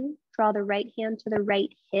need to. Draw the right hand to the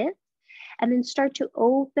right hip. And then start to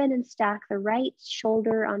open and stack the right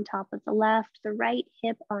shoulder on top of the left, the right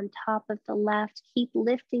hip on top of the left. Keep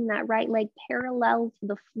lifting that right leg parallel to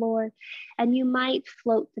the floor. And you might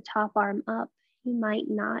float the top arm up. You might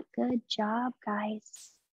not. Good job,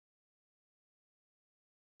 guys.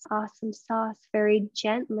 Awesome sauce. Very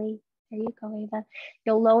gently. There you go, Ava.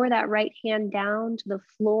 You'll lower that right hand down to the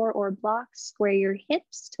floor or block. Square your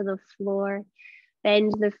hips to the floor.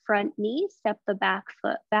 Bend the front knee, step the back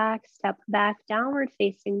foot back, step back, downward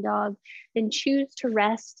facing dog. Then choose to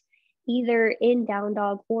rest either in down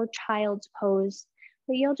dog or child's pose.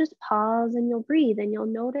 But you'll just pause and you'll breathe and you'll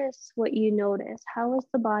notice what you notice. How is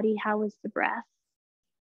the body? How is the breath?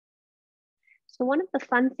 So one of the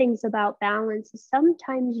fun things about balance is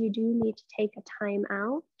sometimes you do need to take a time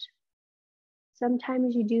out.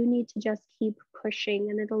 Sometimes you do need to just keep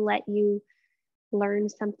pushing and it'll let you learn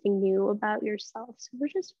something new about yourself. So we're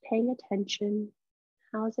just paying attention.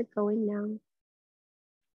 How's it going now?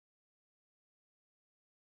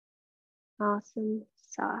 Awesome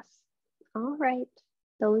sauce. All right.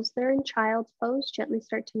 Those that are in child's pose, gently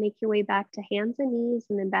start to make your way back to hands and knees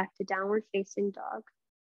and then back to downward facing dog.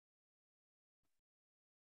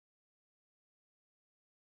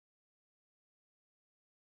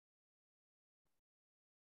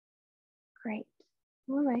 Great.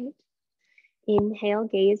 All right. Inhale,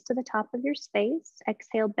 gaze to the top of your space.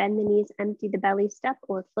 Exhale, bend the knees, empty the belly, step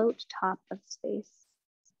or float top of space.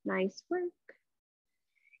 Nice work.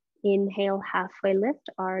 Inhale, halfway lift,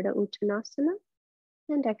 Ardha Uttanasana.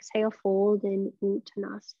 And exhale, fold in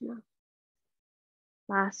Uttanasana.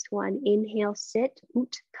 Last one, inhale, sit,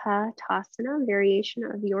 Utkatasana, variation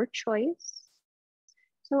of your choice.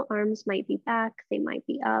 So arms might be back, they might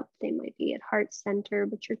be up, they might be at heart center,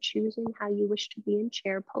 but you're choosing how you wish to be in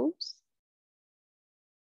chair pose.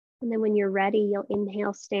 And then when you're ready, you'll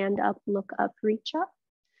inhale, stand up, look up, reach up.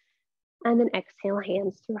 And then exhale,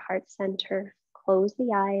 hands through heart center. Close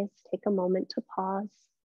the eyes, take a moment to pause.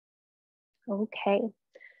 Okay,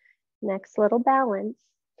 next little balance.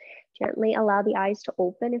 Gently allow the eyes to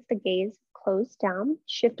open if the gaze closed down.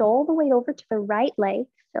 Shift all the way over to the right leg.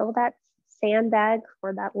 Fill that sandbag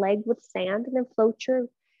or that leg with sand and then float your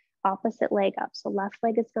opposite leg up. So left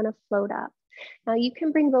leg is going to float up. Now you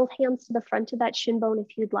can bring both hands to the front of that shin bone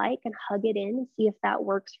if you'd like and hug it in and see if that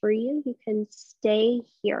works for you. You can stay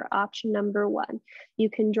here, option number one. You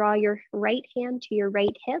can draw your right hand to your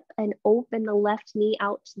right hip and open the left knee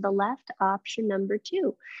out to the left, option number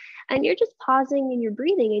two. And you're just pausing and you're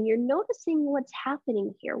breathing and you're noticing what's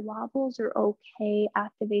happening here. Wobbles are okay,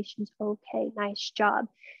 activation's okay, nice job.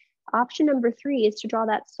 Option number three is to draw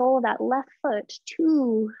that sole of that left foot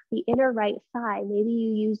to the inner right thigh. Maybe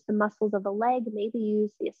you use the muscles of the leg, maybe you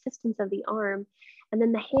use the assistance of the arm, and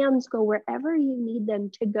then the hands go wherever you need them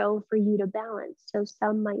to go for you to balance. So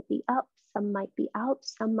some might be up, some might be out,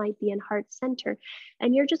 some might be in heart center,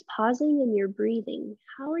 and you're just pausing and you're breathing.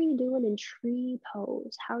 How are you doing in tree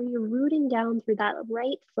pose? How are you rooting down through that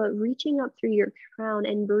right foot, reaching up through your crown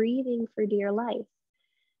and breathing for dear life?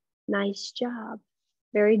 Nice job.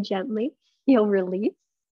 Very gently, you'll release.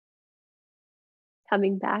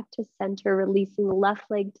 Coming back to center, releasing the left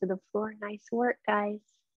leg to the floor. Nice work, guys.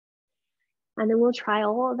 And then we'll try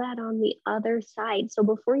all of that on the other side. So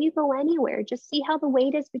before you go anywhere, just see how the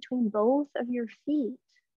weight is between both of your feet.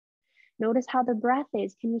 Notice how the breath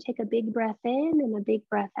is. Can you take a big breath in and a big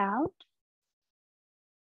breath out?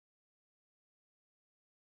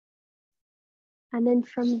 And then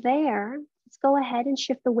from there, let's go ahead and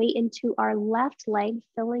shift the weight into our left leg,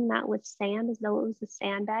 filling that with sand as though it was a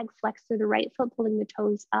sandbag. Flex through the right foot, pulling the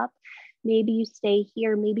toes up. Maybe you stay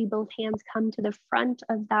here. Maybe both hands come to the front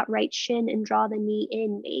of that right shin and draw the knee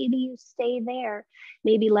in. Maybe you stay there.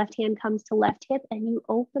 Maybe left hand comes to left hip and you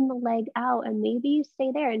open the leg out, and maybe you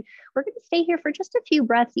stay there. And we're going to stay here for just a few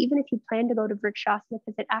breaths, even if you plan to go to Vrikshasana,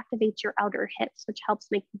 because it activates your outer hips, which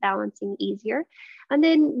helps make the balancing easier. And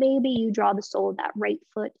then maybe you draw the sole of that right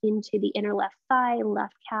foot into the inner left thigh,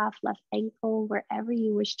 left calf, left ankle, wherever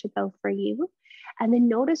you wish to go for you. And then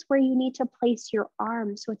notice where you need to place your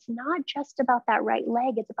arms. So it's not just about that right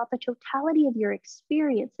leg, it's about the totality of your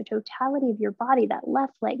experience, the totality of your body, that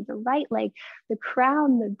left leg, the right leg, the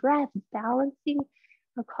crown, the breath. Balancing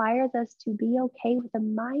requires us to be okay with the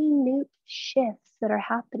minute shifts that are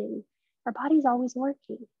happening. Our body's always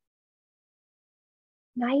working.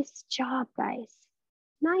 Nice job, guys.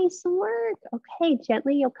 Nice work. Okay,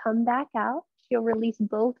 gently you'll come back out. You'll release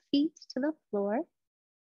both feet to the floor.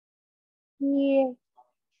 Yeah.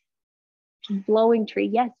 Blowing tree.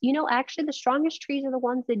 Yes, you know, actually the strongest trees are the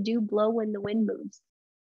ones that do blow when the wind moves.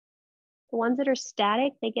 The ones that are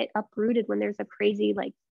static, they get uprooted when there's a crazy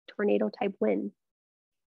like tornado type wind.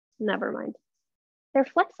 Never mind. They're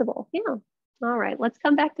flexible. Yeah. All right, let's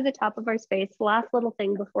come back to the top of our space. Last little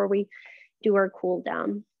thing before we do our cool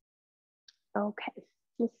down.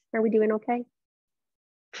 Okay. Are we doing okay?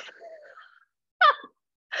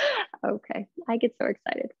 Okay. I get so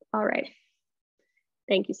excited. All right.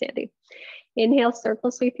 Thank you, Sandy. Inhale,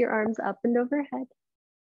 circle sweep your arms up and overhead.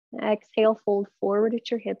 Exhale, fold forward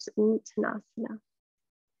at your hips, Uttanasana.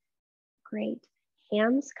 Great.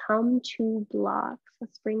 Hands come to blocks.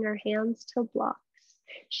 Let's bring our hands to blocks.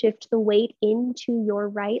 Shift the weight into your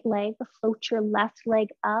right leg. Float your left leg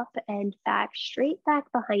up and back, straight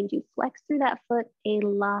back behind you. Flex through that foot a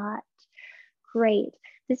lot. Great.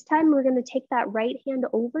 This time we're going to take that right hand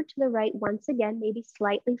over to the right once again, maybe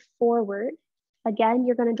slightly forward. Again,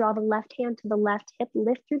 you're going to draw the left hand to the left hip,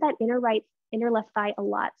 lift through that inner left thigh a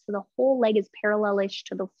lot. So the whole leg is parallel-ish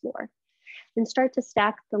to the floor. Then start to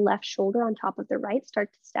stack the left shoulder on top of the right.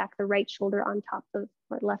 Start to stack the right shoulder on top of,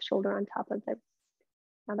 or left shoulder on top of the,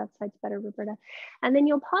 now that side's better, Roberta. And then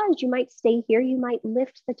you'll pause. You might stay here. You might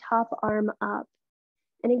lift the top arm up.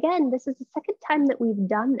 And again, this is the second time that we've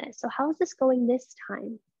done this. So how is this going this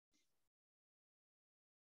time?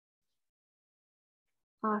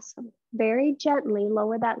 Awesome. Very gently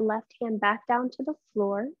lower that left hand back down to the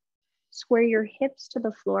floor. Square your hips to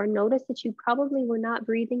the floor. Notice that you probably were not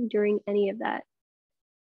breathing during any of that.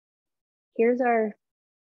 Here's our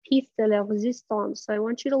piece de la résistance. So I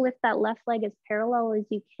want you to lift that left leg as parallel as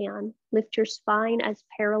you can. Lift your spine as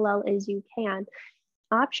parallel as you can.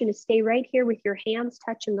 Option is stay right here with your hands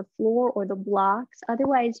touching the floor or the blocks.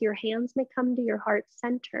 Otherwise, your hands may come to your heart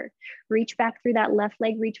center. Reach back through that left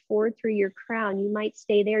leg, reach forward through your crown. You might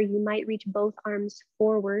stay there. You might reach both arms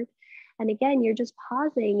forward. And again, you're just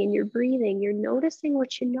pausing and you're breathing. You're noticing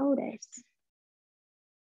what you notice.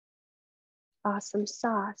 Awesome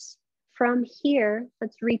sauce. From here,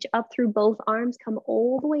 let's reach up through both arms, come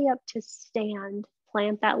all the way up to stand.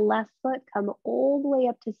 Plant that left foot, come all the way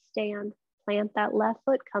up to stand. Plant that left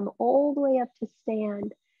foot, come all the way up to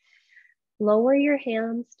stand. Lower your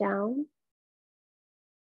hands down.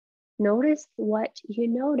 Notice what you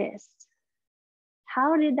noticed.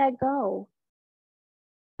 How did that go?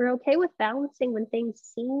 We're okay with balancing when things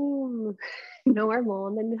seem normal.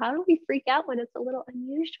 And then how do we freak out when it's a little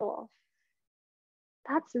unusual?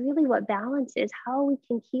 That's really what balance is, how we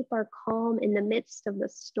can keep our calm in the midst of the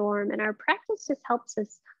storm. And our practice just helps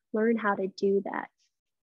us learn how to do that.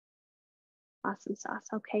 Awesome sauce.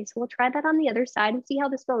 Okay, so we'll try that on the other side and see how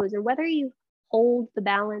this goes. And whether you hold the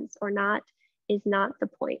balance or not is not the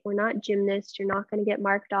point. We're not gymnasts. You're not going to get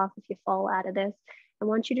marked off if you fall out of this. I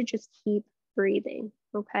want you to just keep breathing,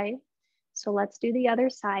 okay? So let's do the other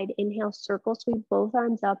side. Inhale, circle, sweep both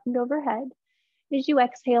arms up and overhead. As you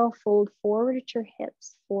exhale, fold forward at your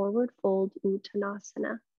hips. Forward fold,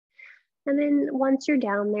 Uttanasana. And then once you're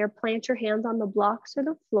down there, plant your hands on the blocks or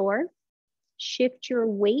the floor. Shift your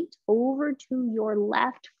weight over to your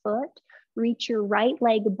left foot. Reach your right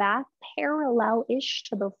leg back parallel-ish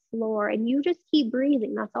to the floor. And you just keep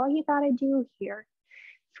breathing. That's all you got to do here.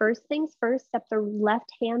 First things first, step the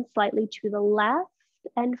left hand slightly to the left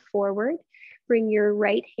and forward. Bring your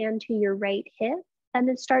right hand to your right hip. And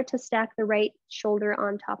then start to stack the right shoulder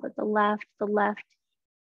on top of the left, or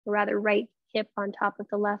rather right hip on top of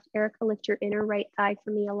the left. Erica, lift your inner right thigh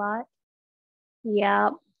for me a lot.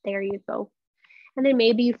 Yep, there you go. And then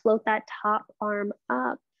maybe you float that top arm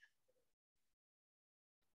up.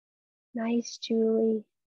 Nice, Julie.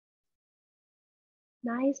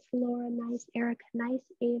 Nice, Laura. Nice, Erica. Nice,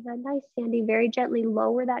 Ava. Nice, Sandy. Very gently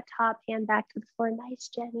lower that top hand back to the floor. Nice,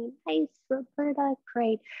 Jenny. Nice, Roberta.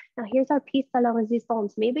 Great. Now here's our piece de la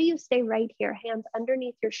resistance. Maybe you stay right here, hands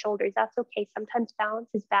underneath your shoulders. That's okay. Sometimes balance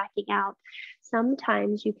is backing out.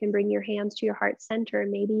 Sometimes you can bring your hands to your heart center.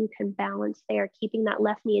 Maybe you can balance there, keeping that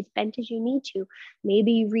left knee as bent as you need to.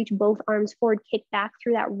 Maybe you reach both arms forward, kick back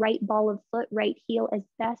through that right ball of foot, right heel as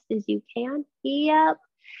best as you can. Yep.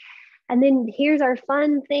 And then here's our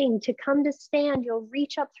fun thing. To come to stand, you'll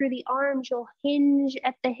reach up through the arms, you'll hinge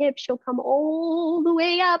at the hips, you'll come all the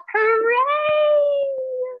way up. Hooray!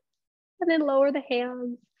 And then lower the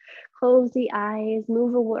hands, close the eyes,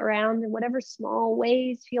 move around in whatever small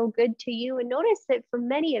ways feel good to you. And notice that for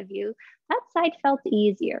many of you, that side felt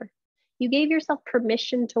easier. You gave yourself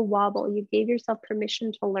permission to wobble. You gave yourself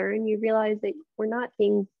permission to learn. You realize that we're not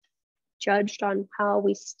being judged on how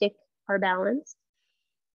we stick our balance.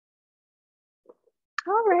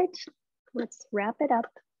 All right, let's wrap it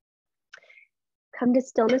up. Come to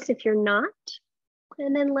stillness if you're not.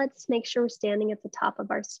 And then let's make sure we're standing at the top of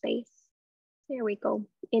our space. There we go.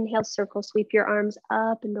 Inhale, circle, sweep your arms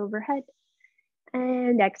up and overhead.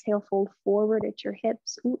 And exhale, fold forward at your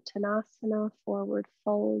hips. Uttanasana, forward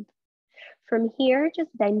fold. From here,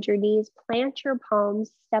 just bend your knees, plant your palms,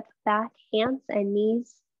 step back, hands and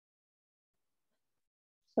knees.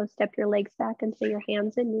 So step your legs back into your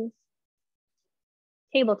hands and knees.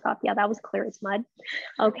 Tabletop, yeah, that was clear as mud.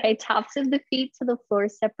 Okay, tops of the feet to the floor.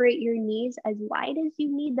 Separate your knees as wide as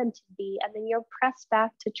you need them to be, and then you'll press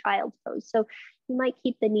back to child's pose. So you might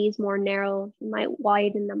keep the knees more narrow, you might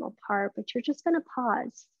widen them apart, but you're just gonna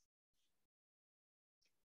pause.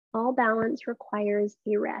 All balance requires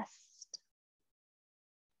a rest.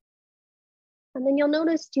 And then you'll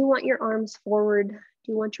notice, do you want your arms forward?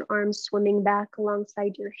 Do you want your arms swimming back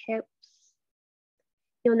alongside your hips?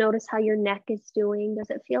 You'll notice how your neck is doing.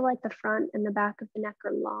 Does it feel like the front and the back of the neck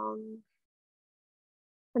are long?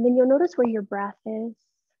 And then you'll notice where your breath is.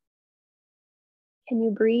 Can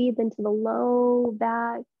you breathe into the low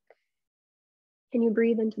back? Can you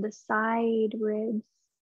breathe into the side ribs?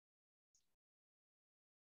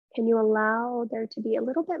 Can you allow there to be a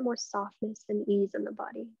little bit more softness and ease in the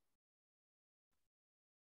body?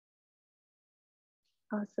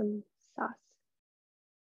 Awesome sauce.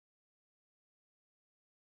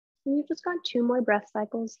 And you've just got 2 more breath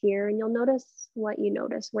cycles here, and you'll notice what you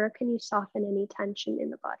notice. Where can you soften any tension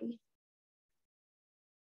in the body?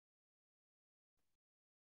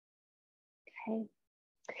 Okay.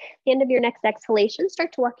 At the end of your next exhalation,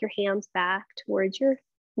 start to walk your hands back towards your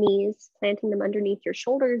knees, planting them underneath your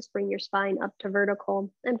shoulders. Bring your spine up to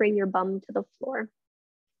vertical and bring your bum to the floor.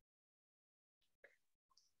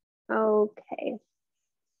 Okay.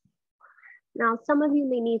 Now, some of you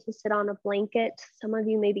may need to sit on a blanket. Some of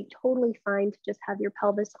you may be totally fine to just have your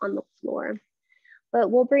pelvis on the floor.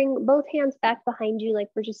 But we'll bring both hands back behind you like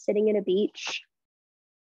we're just sitting at a beach.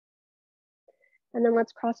 And then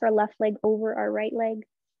let's cross our left leg over our right leg.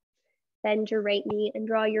 Bend your right knee and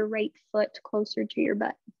draw your right foot closer to your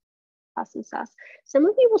butt. Awesome sauce. Some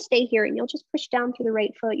of you will stay here and you'll just push down through the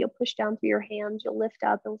right foot. You'll push down through your hands. You'll lift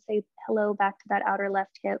up and say hello back to that outer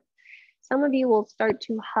left hip. Some of you will start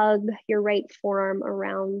to hug your right forearm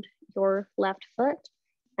around your left foot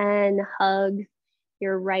and hug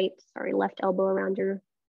your left elbow around your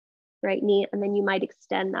right knee. And then you might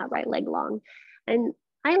extend that right leg long. And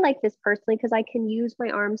I like this personally because I can use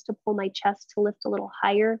my arms to pull my chest to lift a little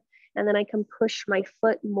higher. And then I can push my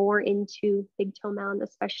foot more into big toe mound,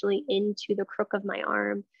 especially into the crook of my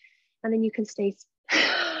arm. And then you can stay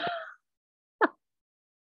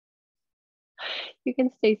you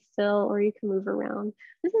can stay still or you can move around.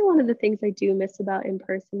 This is one of the things I do miss about in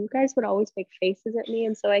person. You guys would always make faces at me,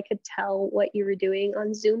 and so I could tell what you were doing.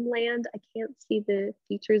 On Zoom land, I can't see the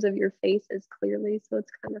features of your face as clearly, so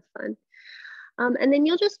it's kind of fun. And then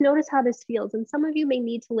you'll just notice how this feels. And some of you may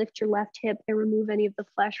need to lift your left hip and remove any of the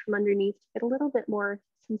flesh from underneath to get a little bit more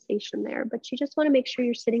sensation there. But you just want to make sure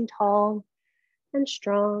you're sitting tall and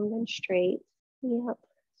strong and straight. Yep.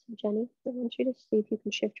 So Jenny, I want you to see if you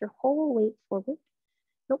can shift your whole weight forward.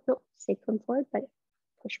 Nope, stay come forward, but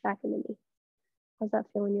push back in the knee. How's that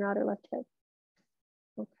feel in your outer left hip?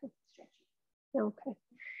 Okay. Okay.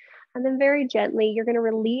 And then very gently, you're going to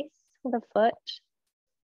release the foot.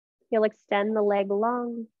 You'll extend the leg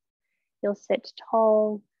long. You'll sit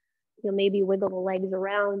tall. You'll maybe wiggle the legs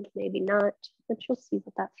around, maybe not, but you'll see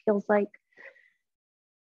what that feels like.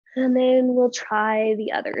 And then we'll try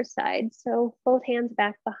the other side. So both hands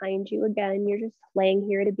back behind you. Again, you're just laying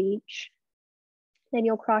here at a beach. Then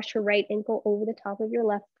you'll cross your right ankle over the top of your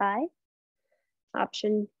left thigh.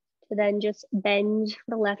 Option to then just bend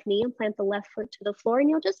the left knee and plant the left foot to the floor. And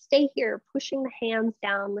you'll just stay here, pushing the hands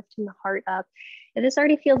down, lifting the heart up. If this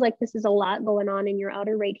already feels like this is a lot going on in your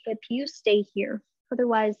outer right hip, you stay here.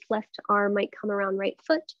 Otherwise, left arm might come around right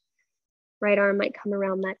foot. Right arm might come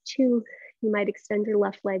around that too. You might extend your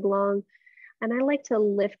left leg long. And I like to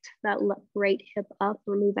lift that right hip up,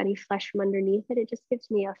 remove any flesh from underneath it. It just gives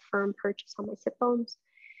me a firm purchase on my sit bones.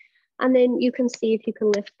 And then you can see if you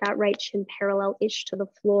can lift that right shin parallel-ish to the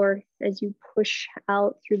floor as you push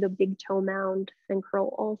out through the big toe mound and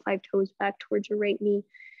curl all 5 toes back towards your right knee.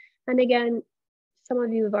 And again, some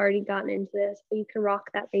of you have already gotten into this, but you can rock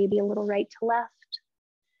that baby a little right to left.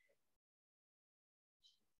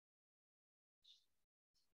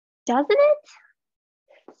 Doesn't it?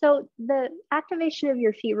 So the activation of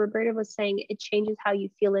your feet, Roberta was saying, it changes how you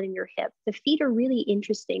feel it in your hip. The feet are really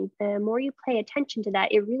interesting. The more you pay attention to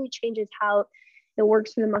that, it really changes how it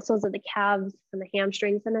works for the muscles of the calves and the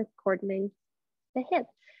hamstrings and according the hip.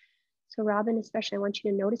 So Robin, especially, I want you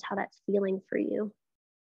to notice how that's feeling for you.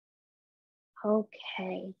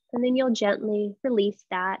 Okay, and then you'll gently release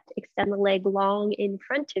that, extend the leg long in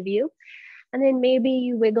front of you, and then maybe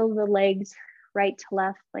you wiggle the legs right to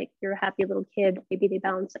left, like you're a happy little kid. Maybe they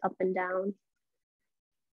bounce up and down.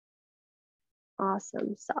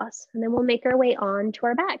 Awesome sauce. And then we'll make our way on to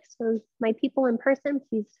our back. So my people in person,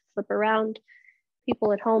 please flip around.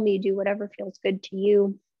 People at home, you do whatever feels good to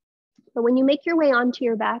you. But when you make your way onto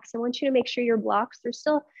your backs, I want you to make sure your blocks, they're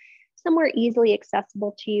still somewhere easily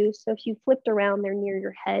accessible to you. So if you flipped around, they're near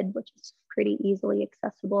your head, which is pretty easily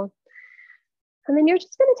accessible. And then you're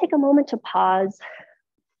just gonna take a moment to pause.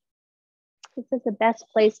 This is the best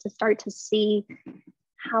place to start to see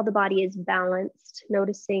how the body is balanced,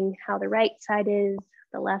 noticing how the right side is,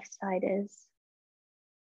 the left side is.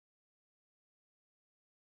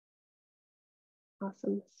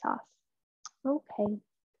 Awesome sauce. Okay.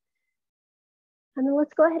 And then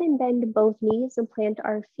let's go ahead and bend both knees and plant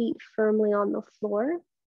our feet firmly on the floor.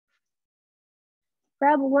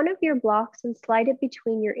 Grab one of your blocks and slide it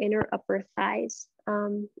between your inner upper thighs.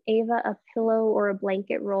 Ava, a pillow or a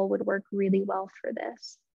blanket roll would work really well for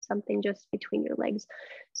this. Something just between your legs.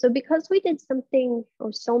 So because we did something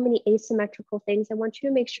or so many asymmetrical things, I want you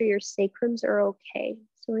to make sure your sacrums are okay.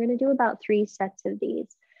 So we're going to do about 3 sets of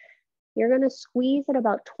these. You're going to squeeze at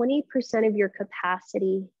about 20% of your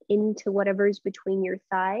capacity into whatever's between your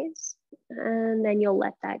thighs, and then you'll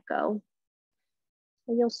let that go.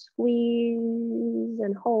 So you'll squeeze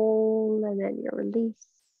and hold, and then you'll release.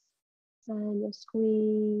 And you'll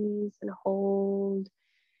squeeze and hold,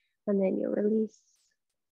 and then you'll release.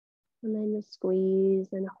 And then you'll squeeze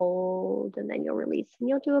and hold, and then you'll release. And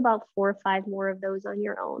you'll do about 4 or 5 more of those on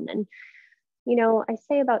your own. And, you know, I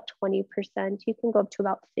say about 20%, you can go up to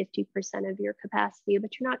about 50% of your capacity,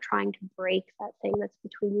 but you're not trying to break that thing that's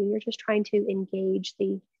between you. You're just trying to engage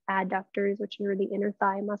the adductors, which are the inner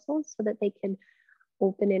thigh muscles, so that they can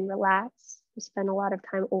open and relax. We spend a lot of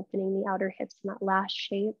time opening the outer hips in that last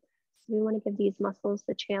shape. So we want to give these muscles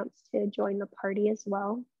the chance to join the party as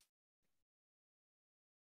well.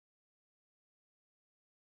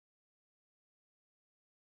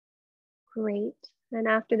 Great. And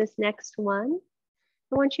after this next one,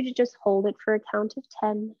 I want you to just hold it for a count of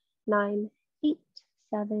 10, 9, 8,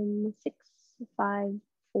 7, 6, 5,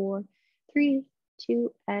 4, 3,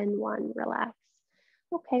 2, and 1. Relax.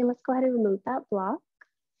 Okay, let's go ahead and remove that block.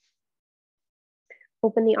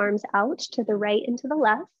 Open the arms out to the right and to the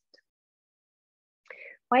left.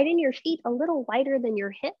 Widen your feet a little wider than your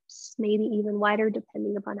hips, maybe even wider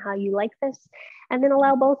depending upon how you like this. And then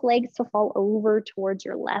allow both legs to fall over towards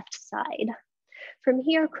your left side. From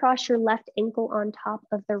here, cross your left ankle on top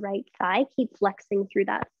of the right thigh. Keep flexing through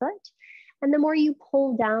that foot. And the more you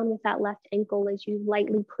pull down with that left ankle as you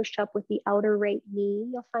lightly push up with the outer right knee,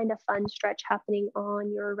 you'll find a fun stretch happening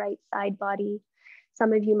on your right side body.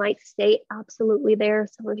 Some of you might stay absolutely there.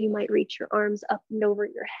 Some of you might reach your arms up and over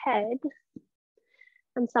your head.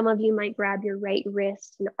 And some of you might grab your right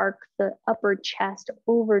wrist and arc the upper chest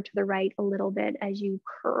over to the right a little bit as you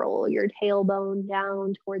curl your tailbone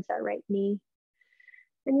down towards that right knee.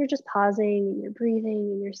 And you're just pausing and you're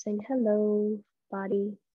breathing and you're saying, hello,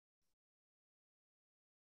 body.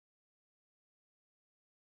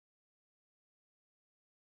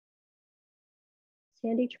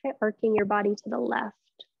 Sandy, try arcing your body to the left.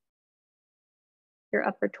 Your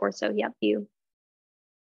upper torso, yep, you.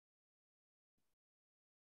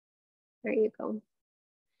 There you go.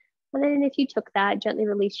 And then if you took that, gently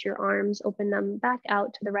release your arms, open them back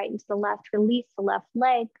out to the right and to the left, release the left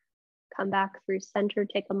leg, come back through center,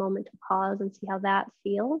 take a moment to pause and see how that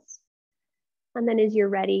feels. And then as you're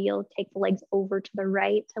ready, you'll take the legs over to the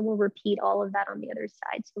right, and we'll repeat all of that on the other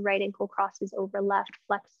side. So right ankle crosses over left,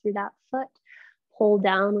 flex through that foot, pull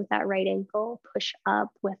down with that right ankle, push up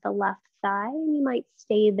with the left thigh, and you might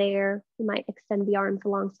stay there. You might extend the arms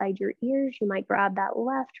alongside your ears. You might grab that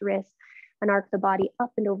left wrist and arc the body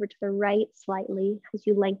up and over to the right slightly as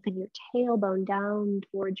you lengthen your tailbone down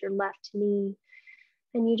towards your left knee.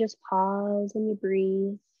 And you just pause and you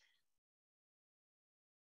breathe.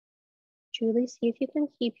 Julie, see if you can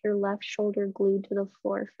keep your left shoulder glued to the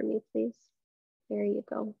floor for me, please. There you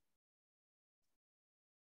go.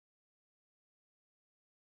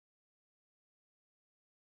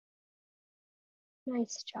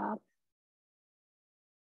 Nice job.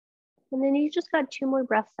 And then you just got 2 more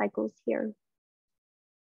breath cycles here.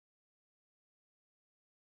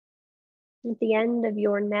 At the end of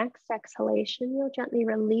your next exhalation, you'll gently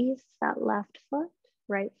release that left foot,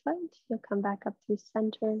 right foot. You'll come back up through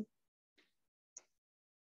center.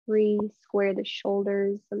 Square the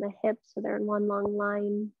shoulders and the hips so they're in one long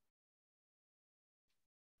line.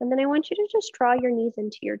 And then I want you to just draw your knees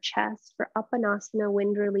into your chest for Upanasana,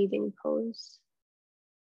 wind relieving pose.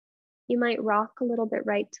 You might rock a little bit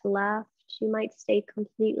right to left. You might stay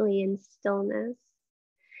completely in stillness.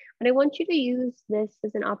 But I want you to use this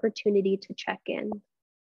as an opportunity to check in.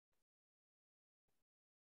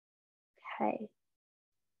 Okay.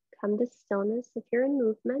 Come to stillness if you're in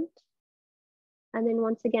movement. And then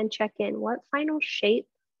once again, check in. What final shape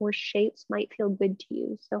or shapes might feel good to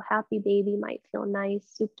you? So happy baby might feel nice.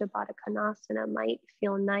 Supta Baddha Konasana might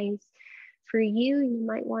feel nice. For you, you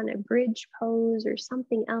might want a bridge pose or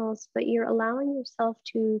something else, but you're allowing yourself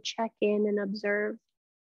to check in and observe.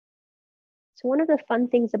 So one of the fun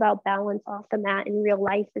things about balance off the mat in real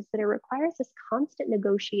life is that it requires this constant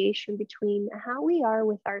negotiation between how we are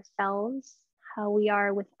with ourselves, how we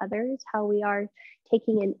are with others, how we are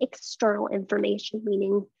taking in external information,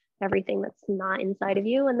 meaning everything that's not inside of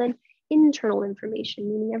you, and then internal information,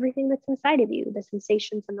 meaning everything that's inside of you, the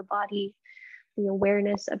sensations in the body, the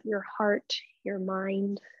awareness of your heart, your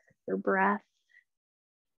mind, your breath.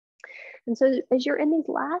 And so as you're in these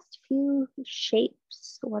last few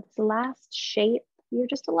shapes, what's the last shape, you're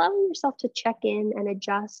just allowing yourself to check in and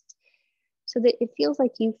adjust so that it feels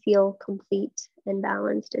like you feel complete and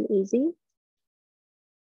balanced and easy.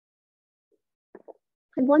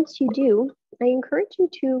 And once you do, I encourage you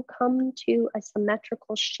to come to a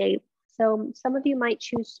symmetrical shape. So some of you might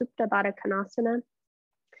choose Supta Baddha Konasana,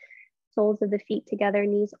 soles of the feet together,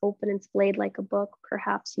 knees open and splayed like a book,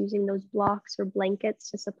 perhaps using those blocks or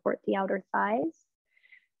blankets to support the outer thighs.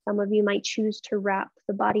 Some of you might choose to wrap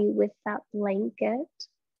the body with that blanket.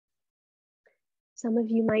 Some of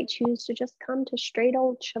you might choose to just come to straight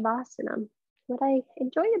old Shavasana. What I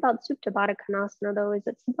enjoy about Supta Baddha Konasana, though, is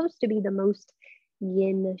it's supposed to be the most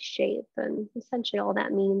yin shape. And essentially all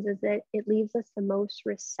that means is that it leaves us the most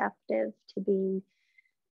receptive to being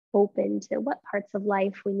open to what parts of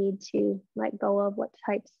life we need to let go of, what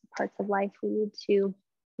types of parts of life we need to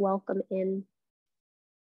welcome in.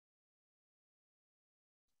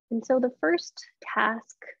 And so the first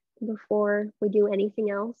task before we do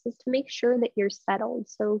anything else is to make sure that you're settled.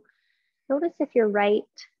 So notice if your right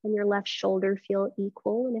and your left shoulder feel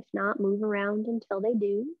equal, and if not, move around until they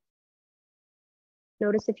do.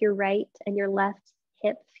 Notice if your right and your left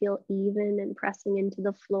hip feel even and pressing into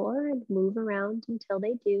the floor, and move around until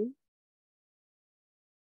they do.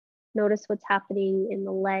 Notice what's happening in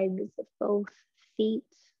the legs of both feet.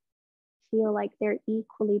 Feel like they're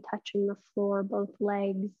equally touching the floor, both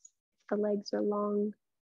legs, if the legs are long.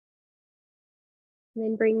 And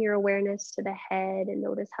then bring your awareness to the head and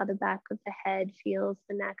notice how the back of the head feels,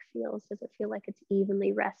 the neck feels. Does it feel like it's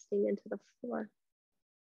evenly resting into the floor?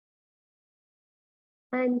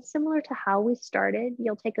 And similar to how we started,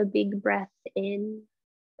 you'll take a big breath in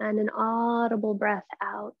and an audible breath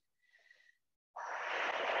out.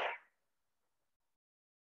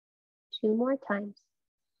 2 more times.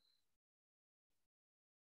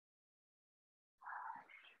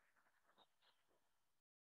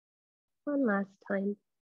 One last time.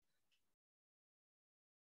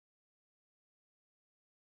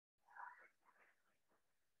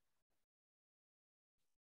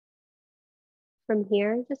 From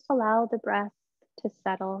here, just allow the breath to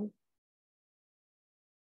settle.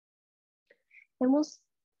 And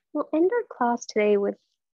we'll end our class today with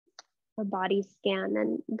a body scan.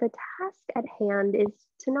 And the task at hand is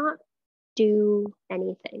to not do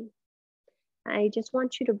anything. I just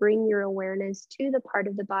want you to bring your awareness to the part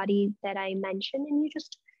of the body that I mentioned, and you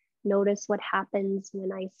just notice what happens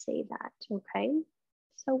when I say that, okay?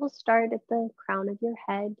 So we'll start at the crown of your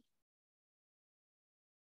head,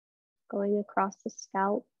 going across the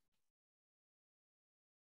scalp,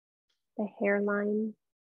 the hairline,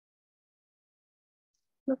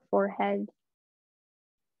 the forehead,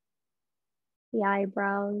 the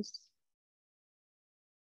eyebrows,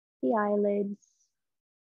 the eyelids,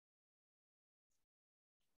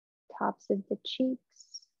 tops of the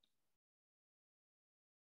cheeks,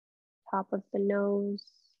 top of the nose,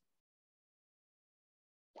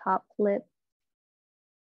 top lip,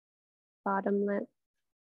 bottom lip,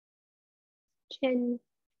 chin,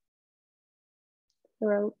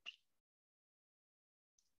 throat,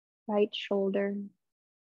 right shoulder,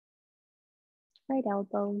 right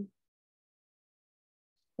elbow,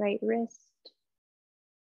 right wrist,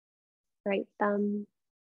 right thumb,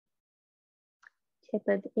 tip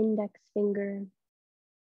of index finger,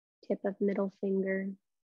 tip of middle finger,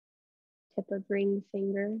 tip of ring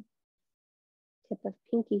finger, tip of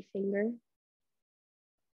pinky finger,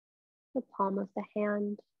 the palm of the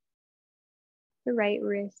hand, the right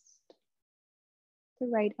wrist, the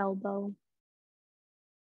right elbow,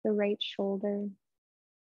 the right shoulder,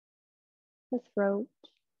 the throat,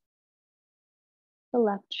 the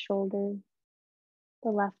left shoulder, the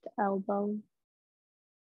left elbow,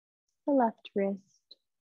 the left wrist,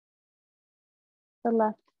 the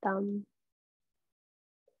left thumb,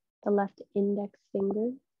 the left index finger,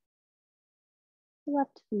 the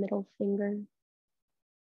left middle finger,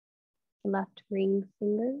 the left ring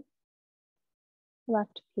finger, the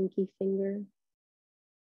left pinky finger,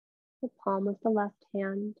 the palm of the left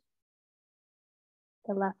hand,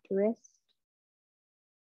 the left wrist,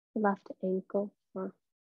 the left ankle or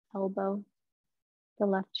elbow, the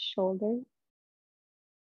left shoulder,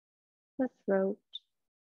 the throat,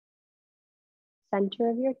 center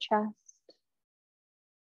of your chest,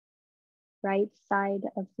 right side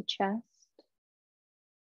of the chest,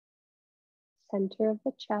 center of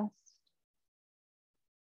the chest,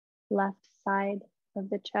 left side of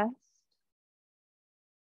the chest,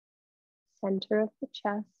 center of the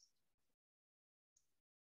chest,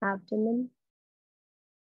 abdomen,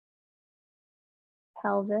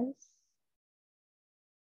 pelvis,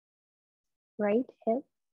 right hip,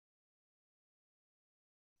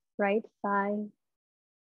 right thigh,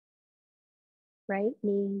 right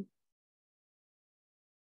knee,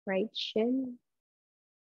 right shin,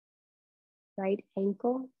 right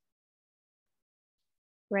ankle,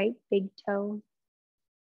 right big toe,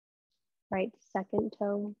 right second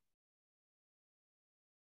toe,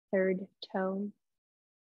 third toe,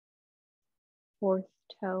 fourth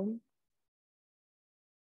toe,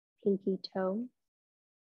 pinky toe,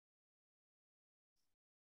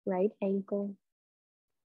 right ankle,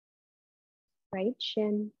 right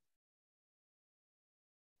shin,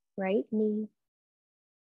 right knee,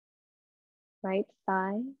 right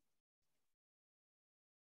thigh,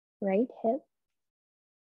 right hip,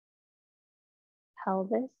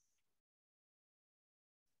 pelvis,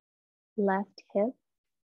 left hip,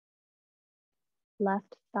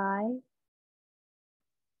 left thigh,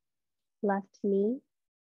 left knee,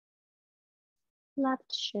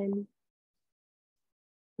 left shin,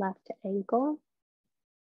 left ankle,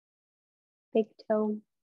 big toe,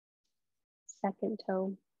 second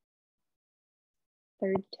toe,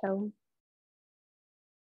 third toe,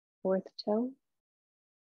 fourth toe,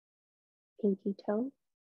 pinky toe,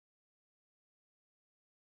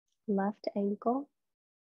 left ankle,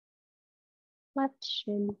 left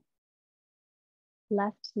shin,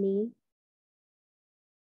 left knee,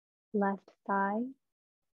 left thigh,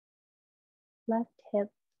 left hip,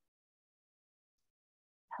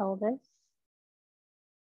 pelvis,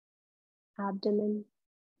 abdomen,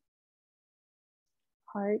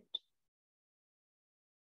 heart,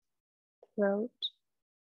 throat,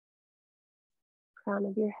 crown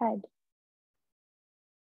of your head.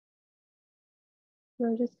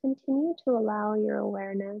 Now just continue to allow your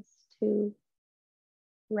awareness to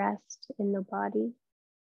rest in the body.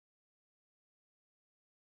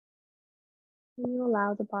 And you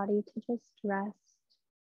allow the body to just rest.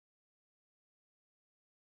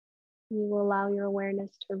 You will allow your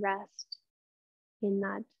awareness to rest in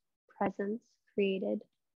that presence created.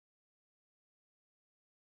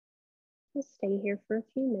 Just stay here for a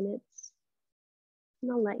few minutes,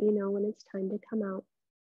 and I'll let you know when it's time to come out.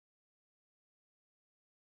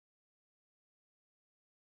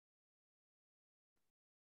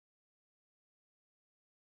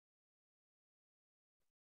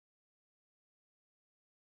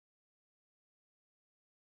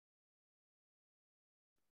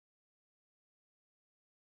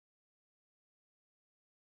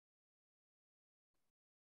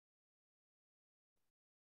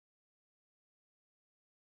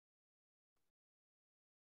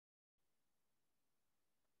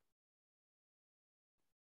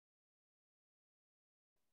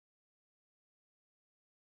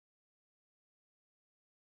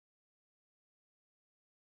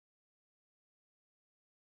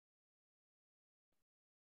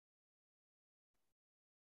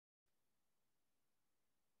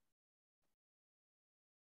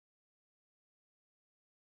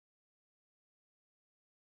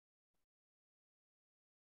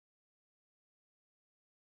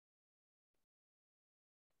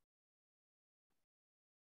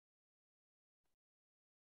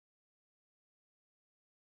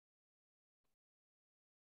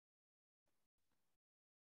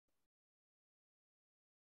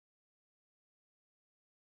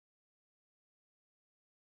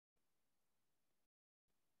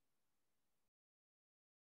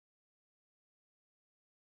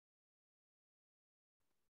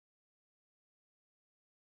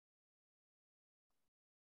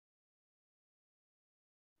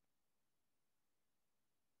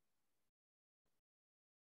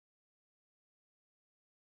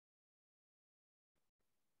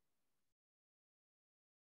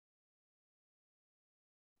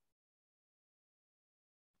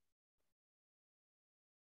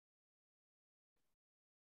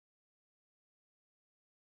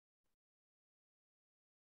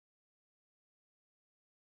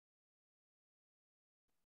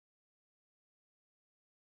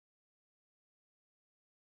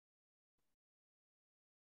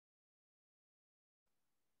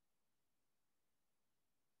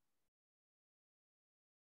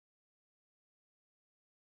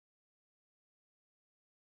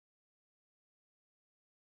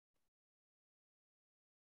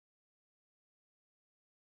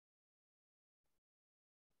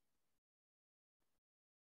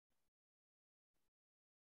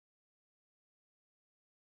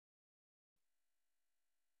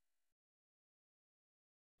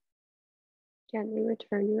 Gently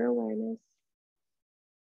return your awareness.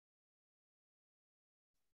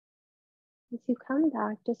 As you come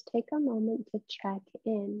back, just take a moment to check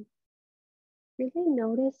in. Really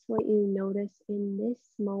notice what you notice in this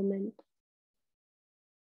moment.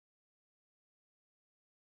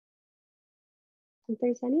 If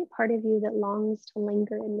there's any part of you that longs to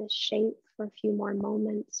linger in this shape for a few more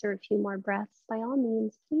moments or a few more breaths, by all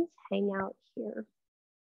means, please hang out here.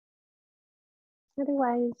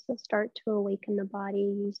 Otherwise, you'll start to awaken the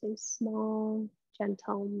body using small,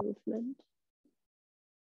 gentle movement.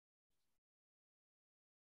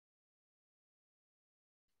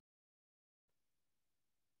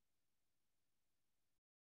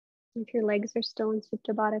 If your legs are still in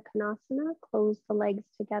Supta Baddha Konasana, close the legs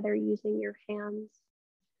together using your hands.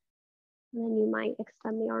 And then you might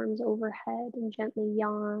extend the arms overhead and gently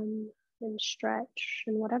yawn and stretch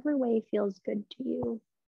in whatever way feels good to you.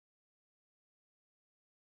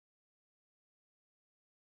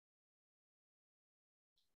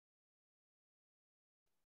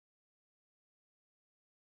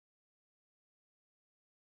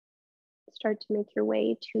 Start to make your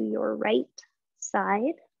way to your right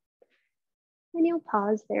side. And you'll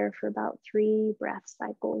pause there for about 3 breath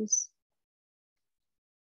cycles.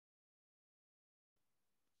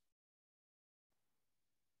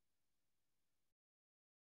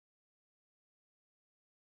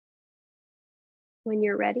 When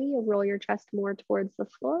you're ready, you'll roll your chest more towards the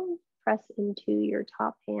floor. Press into your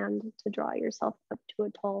top hand to draw yourself up to a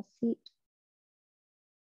tall seat.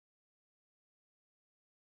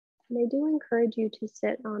 And I do encourage you to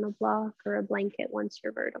sit on a block or a blanket once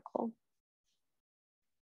you're vertical.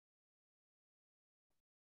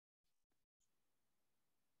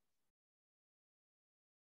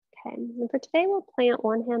 Okay, and for today, we'll plant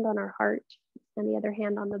one hand on our heart and the other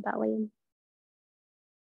hand on the belly.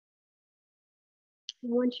 I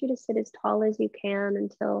want you to sit as tall as you can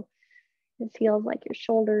until it feels like your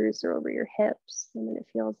shoulders are over your hips, and then it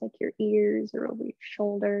feels like your ears are over your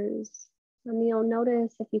shoulders. And you'll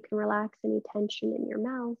notice if you can relax any tension in your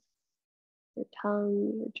mouth, your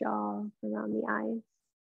tongue, your jaw, around the eyes.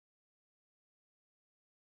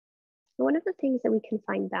 One of the things that we can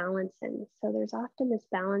find balance in, so there's often this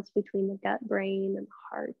balance between the gut, brain, and the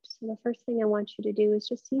heart. So the first thing I want you to do is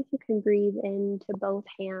just see if you can breathe into both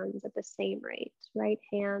hands at the same rate. Right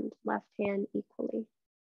hand, left hand equally.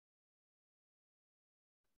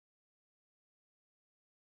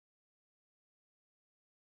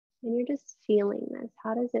 And you're just feeling this.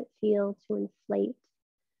 How does it feel to inflate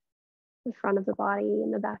the front of the body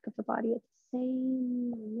and the back of the body at the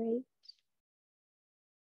same rate?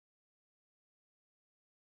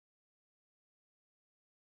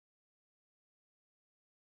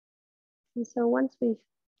 And so once we've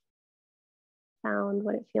found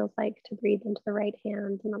what it feels like to breathe into the right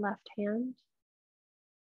hand and the left hand,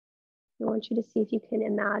 I want you to see if you can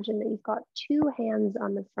imagine that you've got 2 hands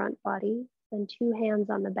on the front body and 2 hands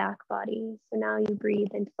on the back body. So now you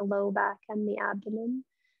breathe into the low back and the abdomen,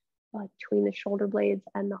 between the shoulder blades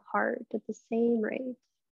and the heart at the same rate.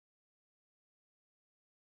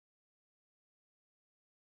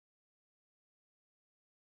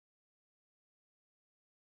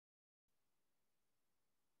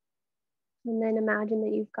 And then imagine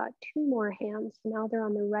that you've got 2 more hands. So now they're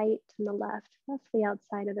on the right and the left, roughly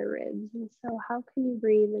outside of the ribs. And so how can you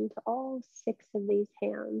breathe into all 6 of these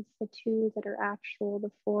hands, the 2 that are actual,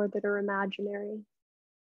 the 4 that are imaginary?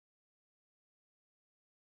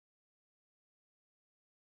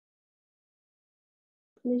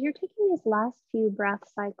 And as you're taking these last few breath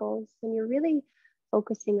cycles, and you're really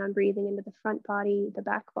focusing on breathing into the front body, the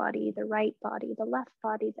back body, the right body, the left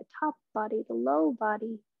body, the top body, the low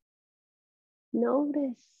body,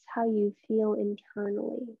 notice how you feel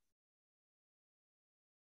internally.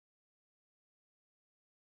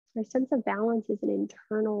 Our sense of balance is an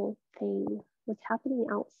internal thing. What's happening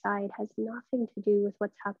outside has nothing to do with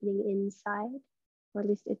what's happening inside, or at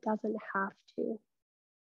least it doesn't have to.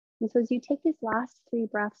 And so as you take these last 3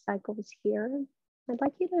 breath cycles here, I'd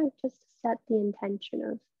like you to just set the intention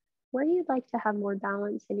of where you'd like to have more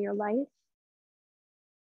balance in your life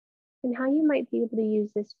and how you might be able to use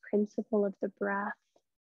this principle of the breath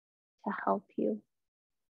to help you.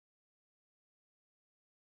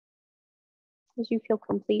 As you feel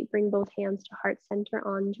complete, bring both hands to heart center,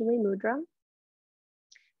 Anjali Mudra.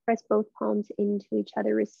 Press both palms into each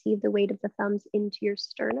other, receive the weight of the thumbs into your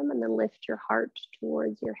sternum, and then lift your heart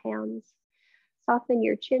towards your hands. Soften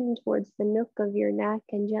your chin towards the nook of your neck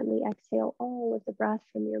and gently exhale all of the breath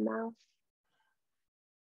from your mouth.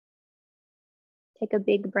 Take a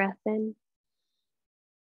big breath in.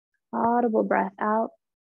 Audible breath out.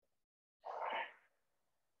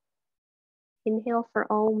 Inhale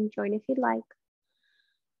for Om. Join if you'd like.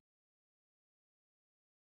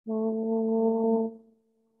 Om.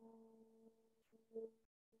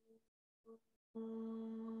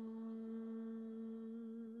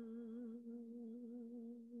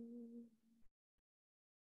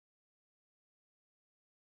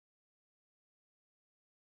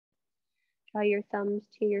 Draw your thumbs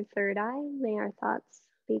to your third eye. May our thoughts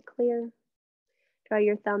be clear. Draw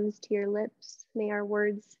your thumbs to your lips. May our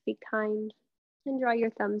words be kind. And draw your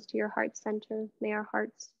thumbs to your heart center. May our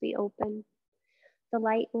hearts be open. The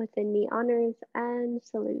light within me honors and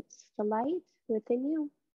salutes the light within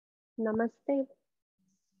you. Namaste.